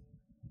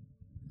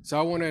 So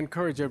I want to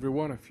encourage every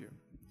one of you.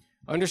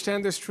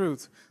 Understand this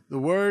truth. The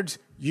words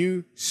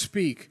you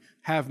speak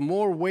have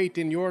more weight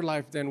in your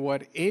life than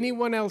what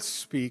anyone else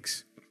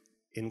speaks,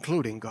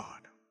 including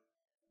God.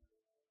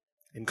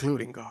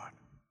 Including God.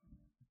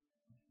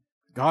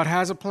 God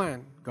has a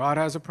plan. God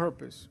has a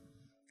purpose.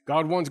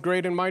 God wants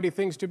great and mighty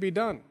things to be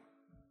done.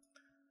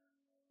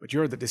 But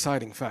you're the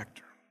deciding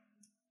factor.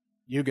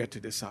 You get to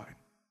decide.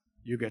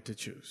 You get to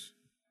choose.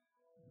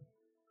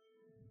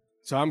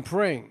 So I'm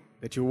praying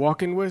that you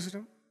walk in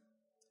wisdom,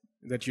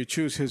 that you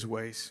choose His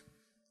ways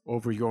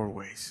over your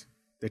ways,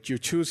 that you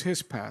choose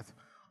His path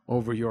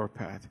over your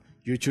path.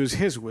 You choose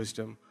His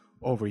wisdom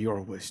over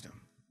your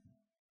wisdom.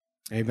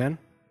 Amen.